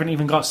 I haven't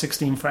even got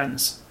 16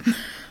 friends.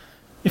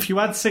 If you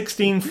had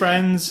 16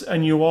 friends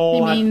and you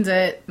all... He means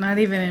it, not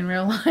even in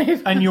real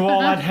life. And you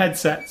all had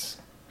headsets.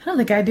 I don't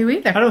think I do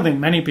either. I don't think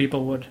many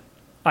people would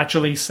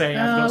actually say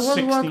I've got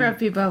 16. World of Warcraft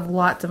people have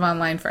lots of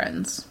online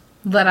friends.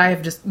 That I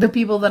have just... The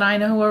people that I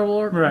know who are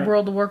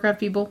World of Warcraft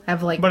people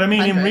have like But I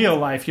mean, hundreds. in real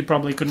life, you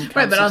probably couldn't count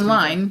Right, but 16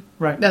 online, people.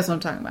 Right. That's what I'm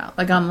talking about.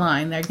 Like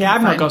online, they're... Yeah,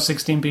 I've not got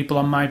 16 people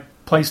on my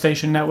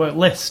PlayStation Network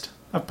list.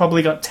 I've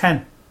probably got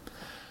 10.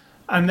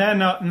 And they're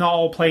not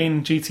all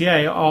playing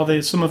GTA,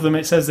 or some of them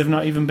it says they've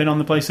not even been on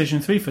the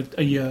PlayStation 3 for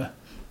a year.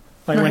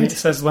 Like when it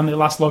says when they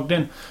last logged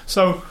in.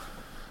 So,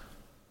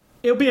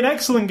 it'll be an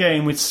excellent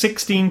game with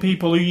 16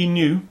 people who you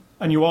knew,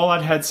 and you all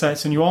had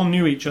headsets, and you all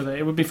knew each other.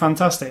 It would be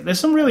fantastic. There's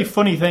some really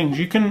funny things.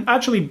 You can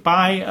actually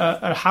buy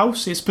a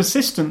house. It's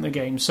persistent, the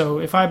game. So,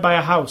 if I buy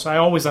a house, I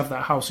always have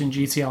that house in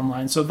GTA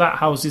Online, so that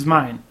house is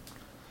mine.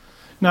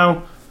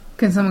 Now...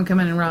 Can someone come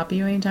in and rob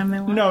you anytime they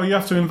want? No, you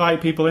have to invite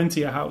people into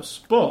your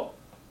house. But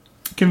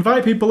you can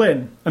invite people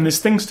in, and there's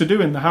things to do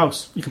in the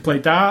house. You can play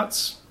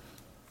darts.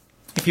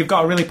 If you've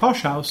got a really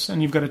posh house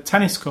and you've got a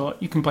tennis court,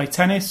 you can play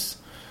tennis.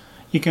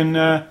 You can...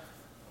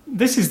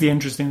 this is the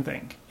interesting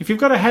thing. If you've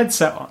got a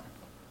headset on,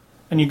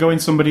 and you go in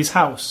somebody's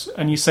house,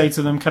 and you say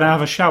to them, can I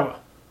have a shower?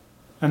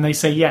 And they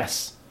say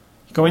yes.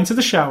 You go into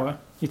the shower,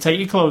 you take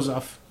your clothes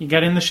off, you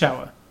get in the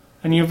shower,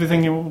 and you'll be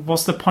thinking, well,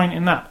 what's the point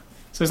in that?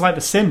 So it's like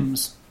The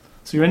Sims.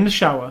 So you're in the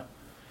shower.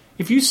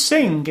 If you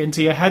sing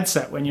into your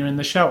headset when you're in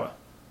the shower,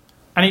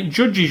 and it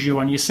judges you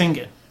when you're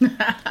singing,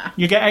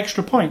 you get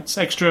extra points,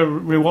 extra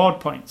reward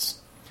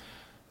points.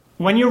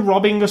 When you're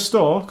robbing a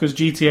store, because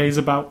GTA is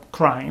about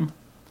crime,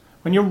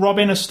 when you're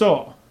robbing a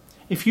store,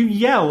 if you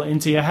yell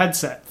into your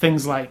headset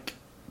things like,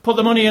 put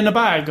the money in the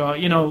bag, or,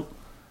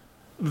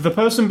 the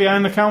person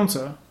behind the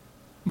counter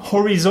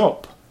hurries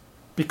up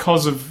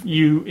because of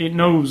you. It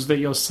knows that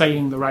you're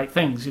saying the right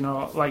things,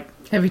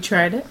 Have you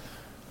tried it?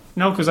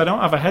 No, because I don't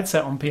have a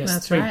headset on PS3.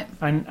 That's right.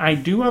 And I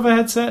do have a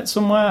headset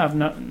somewhere. I've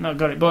not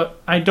got it, but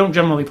I don't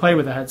generally play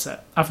with a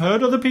headset. I've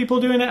heard other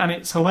people doing it, and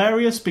it's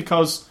hilarious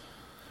because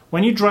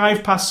when you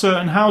drive past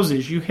certain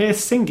houses, you hear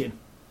singing,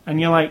 and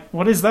you're like,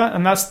 what is that?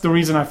 And that's the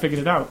reason I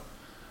figured it out.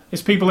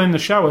 It's people in the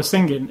shower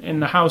singing in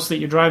the house that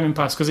you're driving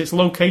past because it's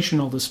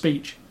locational, the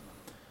speech.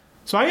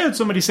 So I heard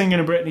somebody singing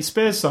a Britney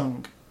Spears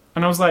song,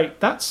 and I was like,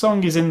 that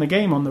song is in the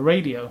game on the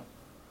radio.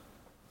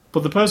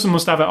 But the person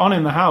must have it on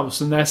in the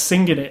house, and they're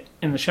singing it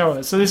in the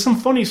shower. So there's some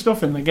funny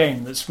stuff in the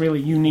game that's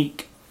really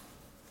unique.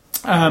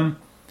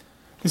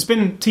 There's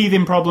been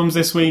teething problems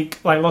this week,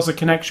 like lots of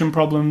connection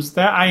problems.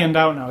 They're ironed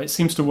out now. It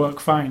seems to work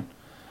fine.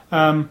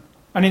 And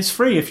it's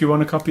free if you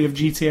want a copy of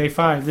GTA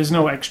 5. There's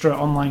no extra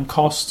online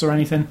costs or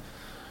anything.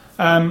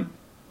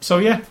 So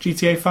yeah,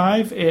 GTA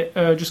 5, it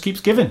just keeps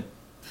giving.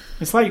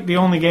 It's like the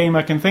only game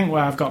I can think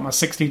where I've got my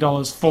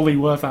 $60 fully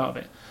worth out of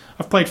it.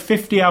 I've played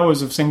 50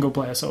 hours of single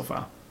player so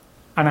far,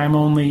 and I'm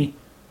only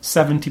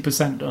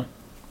 70% done.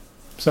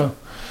 So,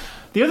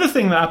 the other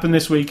thing that happened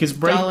this week is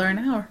 $1 an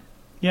hour.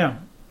 Yeah,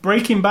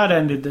 Breaking Bad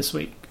ended this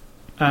week.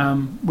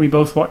 We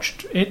both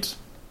watched it.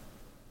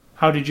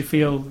 How did you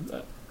feel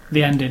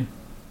the ending?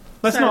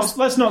 Let's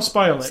not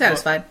spoil it.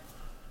 Satisfied.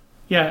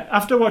 Yeah,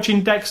 after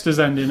watching Dexter's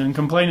ending and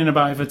complaining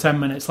about it for 10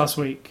 minutes last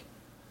week,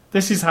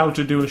 this is how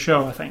to do a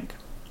show, I think.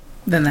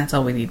 Then that's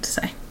all we need to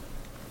say.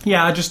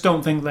 Yeah, I just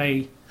don't think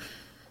they...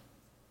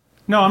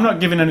 No, I'm not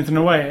giving anything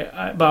away,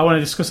 but I want to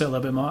discuss it a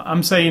little bit more.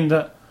 I'm saying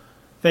that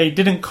they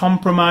didn't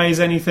compromise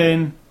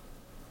anything.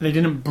 They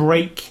didn't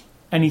break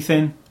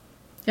anything.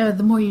 Yeah, but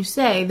the more you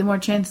say, the more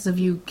chances of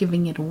you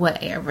giving it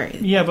away are very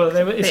Yeah, but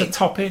it's big. a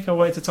topic I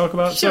wanted to talk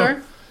about.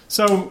 Sure.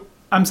 So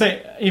I'm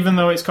saying, even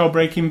though it's called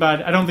Breaking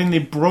Bad, I don't think they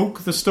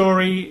broke the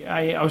story.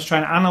 I was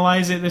trying to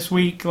analyse it this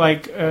week.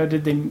 Like,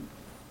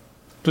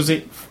 does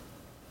it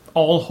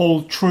all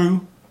hold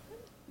true?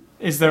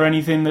 Is there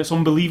anything that's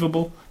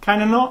unbelievable?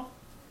 Kind of not.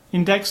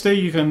 In Dexter,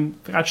 you can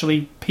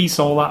actually piece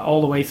all that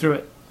all the way through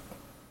it.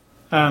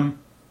 In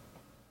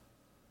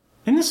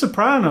The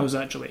Sopranos,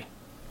 actually,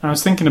 I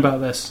was thinking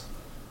about this.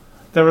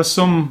 There are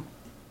some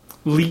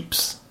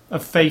leaps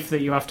of faith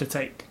that you have to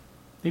take.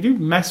 They do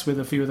mess with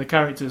a few of the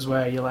characters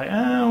where you're like,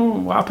 oh,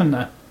 what happened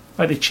there?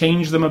 Like they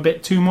changed them a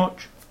bit too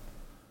much.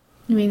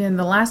 You mean in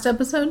the last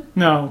episode?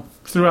 No,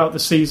 throughout the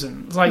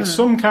season. It's like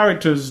some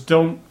characters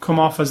don't come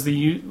off as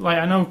like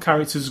I know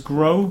characters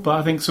grow, but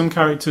I think some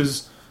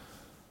characters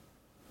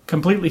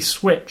completely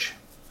switch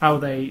how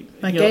they...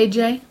 Like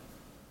AJ?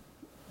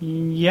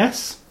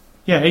 Yes.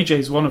 Yeah,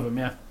 AJ's one of them,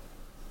 yeah.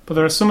 But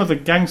there are some of the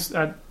gangs...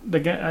 I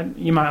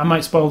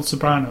might spoil The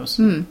Sopranos.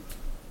 I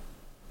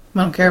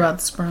don't care about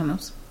The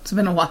Sopranos. It's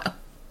been a while.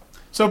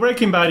 So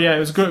Breaking Bad, yeah, it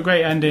was a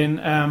great ending.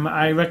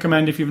 I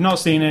recommend, if you've not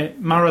seen it,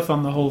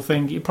 marathon the whole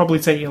thing. It'll probably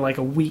take you like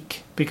a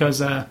week,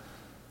 because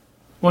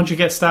once you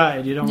get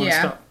started, you don't want to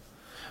stop.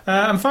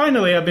 And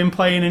finally, I've been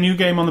playing a new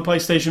game on the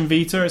PlayStation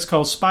Vita. It's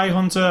called Spy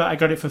Hunter. I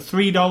got it for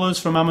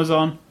 $3 from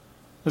Amazon.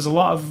 There's a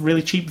lot of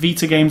really cheap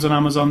Vita games on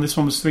Amazon. This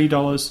one was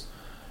 $3.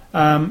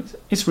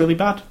 It's really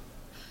bad.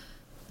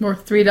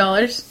 Worth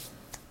 $3?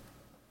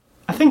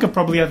 I think I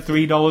probably had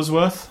 $3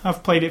 worth.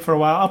 I've played it for a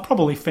while. I'll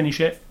probably finish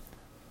it.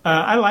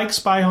 I like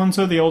Spy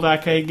Hunter, the old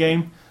arcade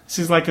game. This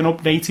is like an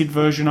updated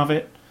version of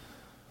it.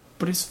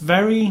 But it's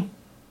very...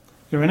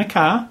 You're in a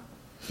car.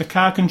 The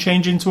car can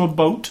change into a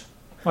boat,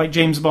 like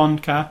James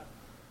Bond car.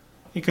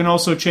 It can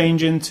also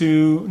change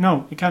into...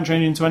 No, it can't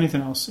change into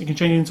anything else. It can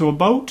change into a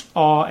boat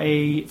or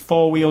a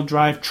four-wheel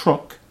drive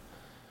truck.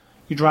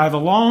 You drive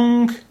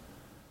along.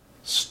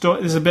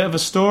 There's a bit of a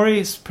story.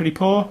 It's pretty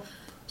poor.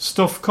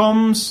 Stuff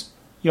comes.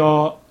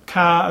 Your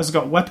car has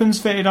got weapons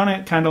fitted on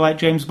it, kind of like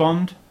James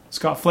Bond. It's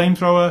got a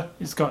flamethrower.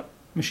 It's got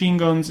machine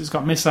guns. It's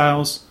got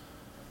missiles.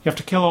 You have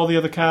to kill all the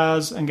other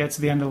cars and get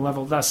to the end of the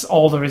level. That's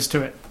all there is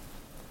to it.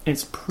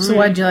 It's pretty... So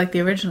why'd you like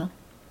the original?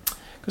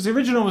 Because the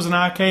original was an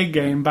arcade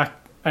game back,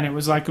 and it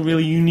was like a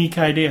really unique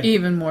idea.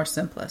 Even more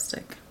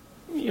simplistic.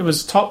 It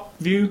was top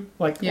view,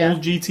 like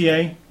old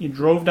GTA. You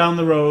drove down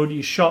the road,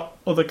 you shot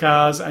other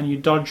cars, and you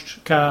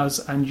dodged cars,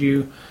 and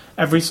you,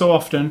 every so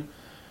often,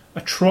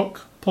 a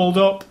truck pulled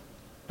up,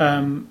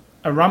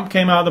 a ramp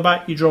came out of the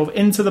back, you drove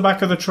into the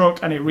back of the truck,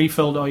 and it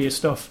refilled all your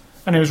stuff.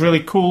 And it was a really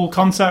cool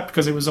concept,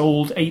 because it was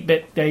old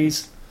 8-bit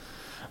days.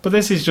 But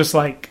this is just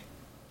like...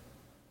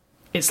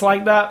 It's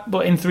like that,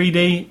 but in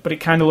 3D, but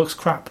it kind of looks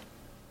crap.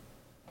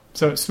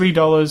 So it's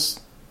 $3,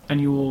 and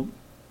you will...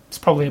 It's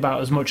probably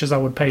about as much as I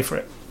would pay for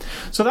it.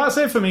 So that's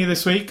it for me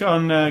this week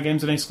on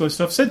Games and Exclusive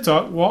Stuff. Sid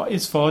Talk, what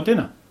is for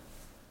dinner?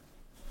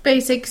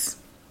 Basics.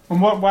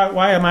 And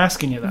why am I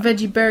asking you that?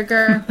 Veggie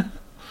burger,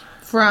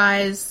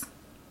 fries,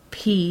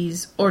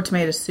 peas, or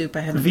tomato soup. I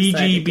haven't VG,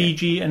 decided yet.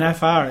 BG, and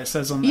FR, it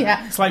says on there.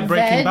 Yeah. It's like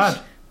Breaking Veg, Bad.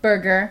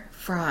 burger,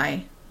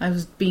 fry. I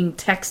was being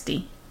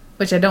texty,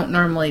 which I don't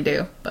normally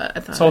do, but I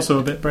thought... It's also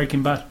a bit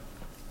Breaking Bad.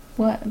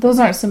 What? Those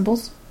aren't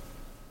symbols.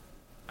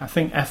 I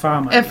think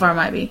FR might FR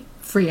might be.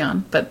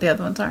 Freon, but the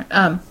other ones aren't.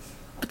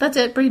 But that's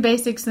it. Pretty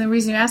basics. And the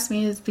reason you asked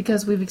me is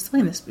because we've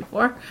explained this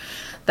before.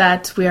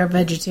 That we are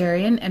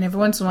vegetarian, and every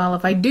once in a while,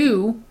 if I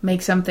do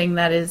make something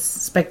that is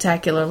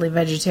spectacularly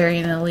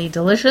vegetarianly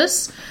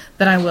delicious,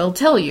 then I will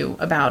tell you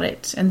about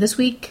it. And this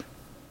week,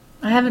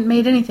 I haven't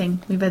made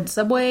anything. We've had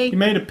Subway. You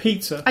made a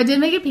pizza. I did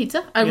make a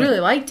pizza. I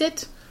really liked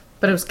it,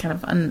 but it was kind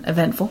of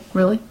uneventful,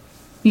 really.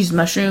 Used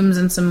mushrooms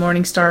and some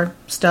Morningstar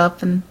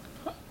stuff, and,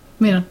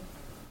 you know,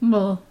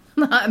 well,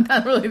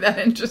 not really that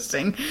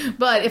interesting.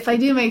 But if I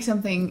do make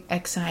something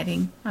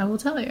exciting, I will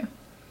tell you.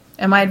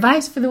 And my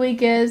advice for the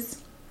week is,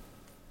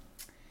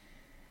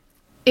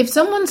 if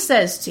someone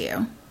says to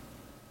you,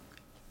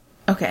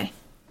 okay,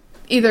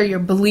 either your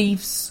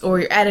beliefs or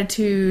your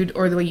attitude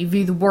or the way you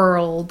view the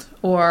world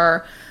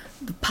or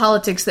the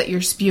politics that you're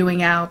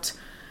spewing out,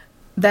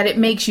 that it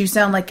makes you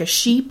sound like a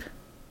sheep,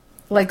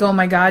 like, oh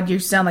my God, you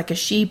sound like a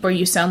sheep, or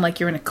you sound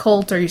like you're in a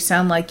cult, or you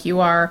sound like you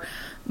are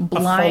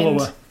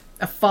blind,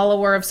 a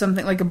follower of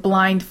something, like a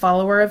blind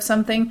follower of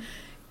something,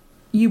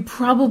 you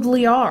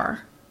probably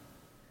are.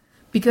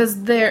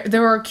 Because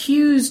there are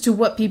cues to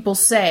what people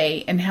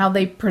say and how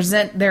they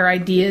present their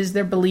ideas,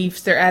 their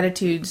beliefs, their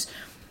attitudes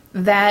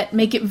that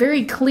make it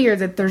very clear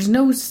that there's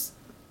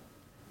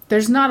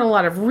not a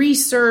lot of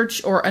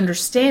research or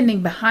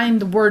understanding behind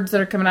the words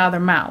that are coming out of their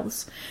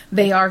mouths.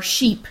 They are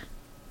sheep,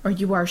 or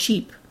you are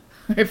sheep,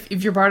 if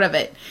you're part of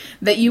it.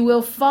 That you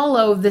will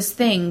follow this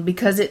thing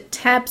because it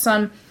taps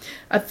on,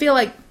 I feel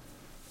like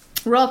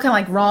we're all kind of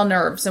like raw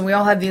nerves, and we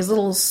all have these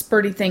little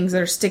spurty things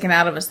that are sticking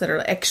out of us that are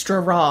extra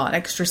raw and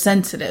extra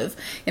sensitive.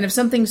 And if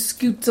something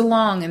scoots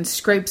along and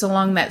scrapes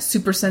along that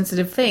super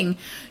sensitive thing,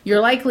 you're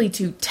likely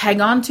to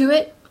tag onto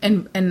it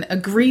and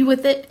agree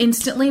with it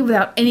instantly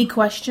without any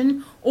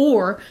question,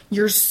 or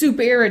you're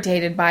super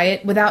irritated by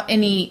it without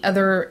any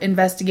other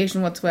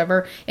investigation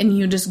whatsoever, and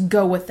you just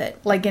go with it,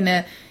 like in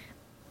a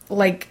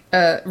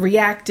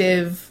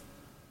reactive,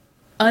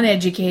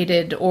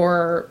 uneducated,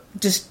 or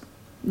just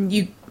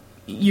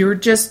you're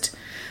just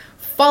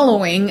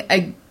following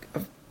an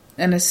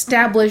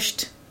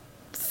established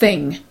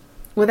thing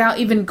without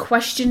even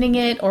questioning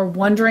it or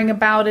wondering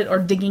about it or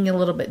digging a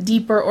little bit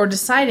deeper or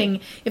deciding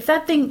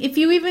if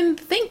you even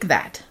think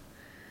that.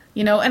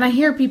 You know, and I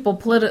hear people,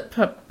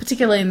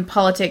 particularly in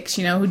politics,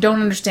 you know, who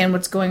don't understand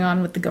what's going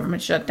on with the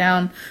government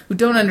shutdown, who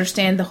don't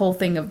understand the whole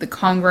thing of the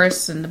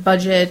Congress and the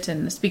budget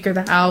and the Speaker of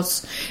the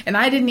House. And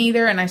I didn't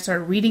either, and I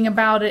started reading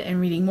about it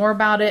and reading more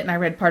about it, and I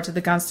read parts of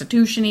the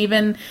Constitution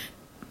even.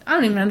 I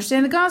don't even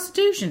understand the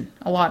Constitution,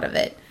 a lot of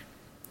it.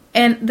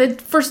 And the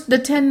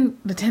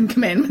Ten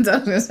Commandments, I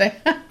was going to say.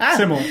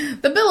 Similar.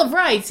 The Bill of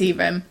Rights,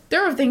 even.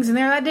 There are things in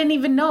there I didn't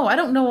even know. I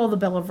don't know all the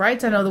Bill of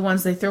Rights. I know the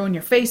ones they throw in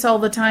your face all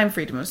the time.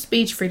 Freedom of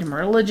speech, freedom of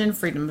religion,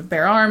 freedom to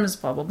bear arms,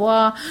 blah, blah,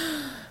 blah.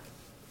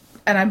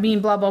 And I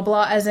mean blah, blah,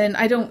 blah, as in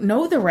I don't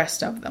know the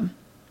rest of them.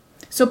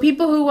 So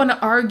people who want to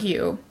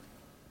argue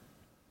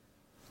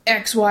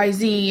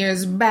XYZ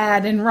is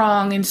bad and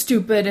wrong and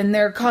stupid and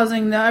they're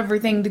causing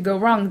everything to go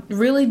wrong.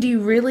 Really? Do you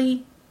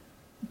really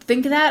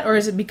think that? Or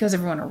is it because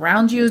everyone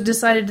around you has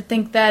decided to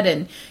think that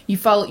and you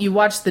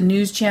watch the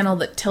news channel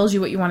that tells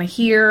you what you want to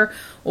hear,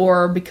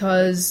 or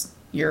because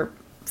your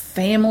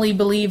family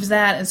believes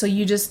that and so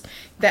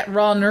that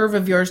raw nerve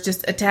of yours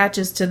just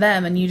attaches to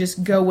them and you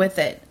just go with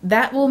it?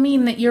 That will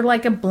mean that you're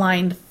like a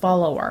blind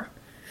follower.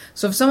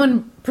 So if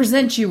someone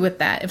presents you with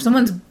that, if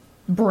someone's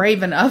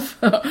brave enough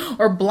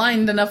or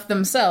blind enough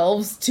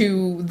themselves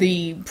to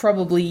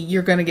probably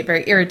you're going to get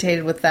very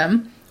irritated with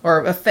them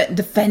or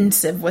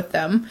defensive with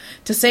them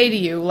to say to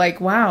you,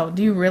 like, wow,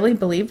 do you really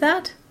believe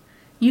that?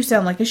 You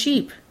sound like a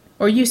sheep.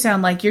 Or you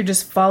sound like you're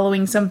just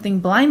following something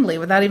blindly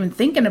without even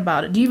thinking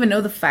about it. Do you even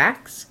know the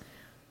facts?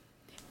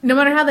 No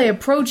matter how they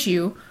approach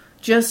you,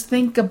 just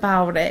think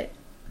about it.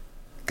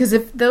 Because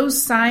if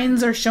those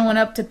signs are showing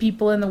up to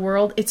people in the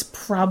world, it's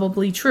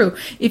probably true.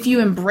 If you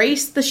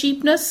embrace the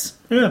sheepness,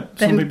 yeah,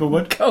 some people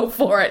would. Go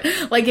for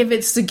it. Like if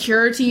it's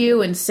secure to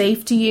you and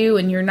safe to you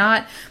and you're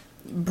not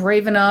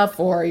brave enough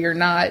or you're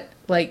not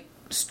like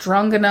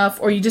strong enough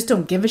or you just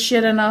don't give a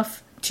shit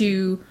enough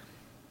to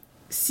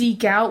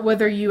seek out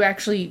whether you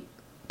actually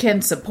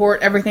can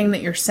support everything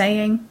that you're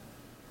saying,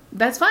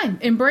 that's fine.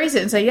 Embrace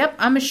it and say, yep,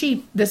 I'm a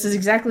sheep. This is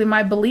exactly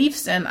my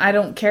beliefs and I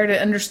don't care to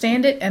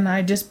understand it and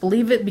I just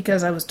believe it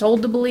because I was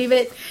told to believe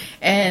it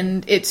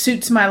and it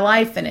suits my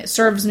life and it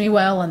serves me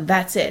well and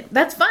that's it.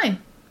 That's fine.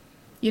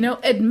 You know,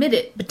 admit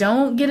it, but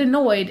don't get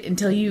annoyed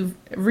until you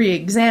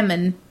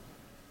re-examine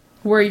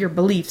where your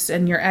beliefs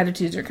and your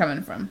attitudes are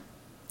coming from.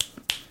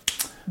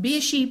 Be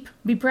a sheep,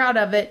 be proud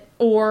of it,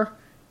 or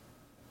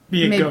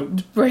be a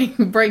goat.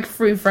 Break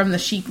free from the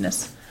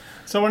sheepness.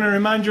 So I want to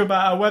remind you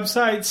about our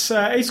websites,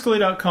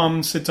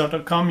 ascully.com,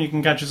 sidtalk.com. You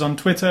can catch us on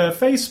Twitter,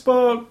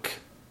 Facebook.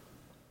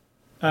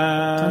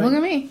 Don't look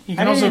at me. You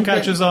can also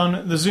catch us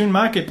on the Zune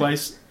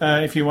Marketplace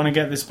if you want to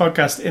get this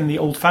podcast in the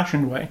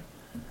old-fashioned way,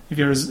 if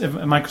you're a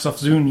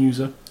Microsoft Zune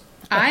user.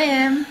 I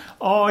am.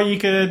 Or you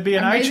could be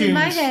an raising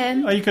my iTunes,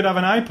 hand. or you could have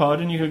an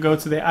iPod and you could go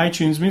to the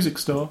iTunes Music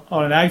Store,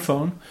 or an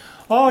iPhone,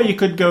 or you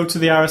could go to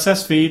the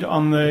RSS feed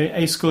on the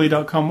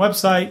ascully.com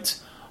website,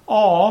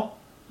 or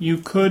you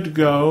could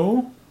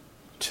go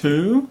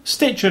to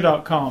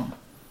Stitcher.com.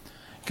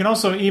 You can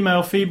also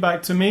email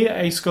feedback to me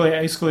at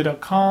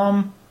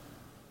ascully@ascully.com.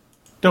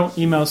 Don't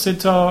email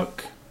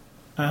SidTalk.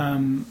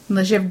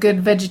 Unless you have a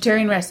good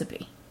vegetarian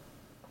recipe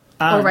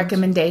or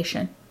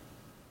recommendation.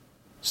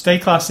 Stay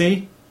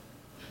classy,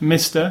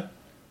 Mr.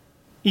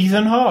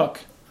 Ethan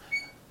Hawke.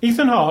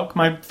 Ethan Hawke,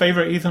 my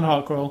favourite Ethan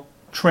Hawke role,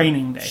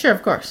 Training Day. Sure,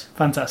 of course.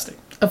 Fantastic.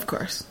 Of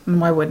course.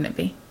 And why wouldn't it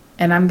be?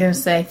 And I'm going to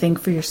say,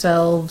 think for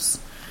yourselves.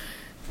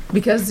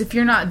 Because if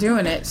you're not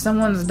doing it,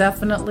 someone's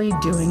definitely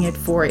doing it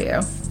for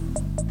you.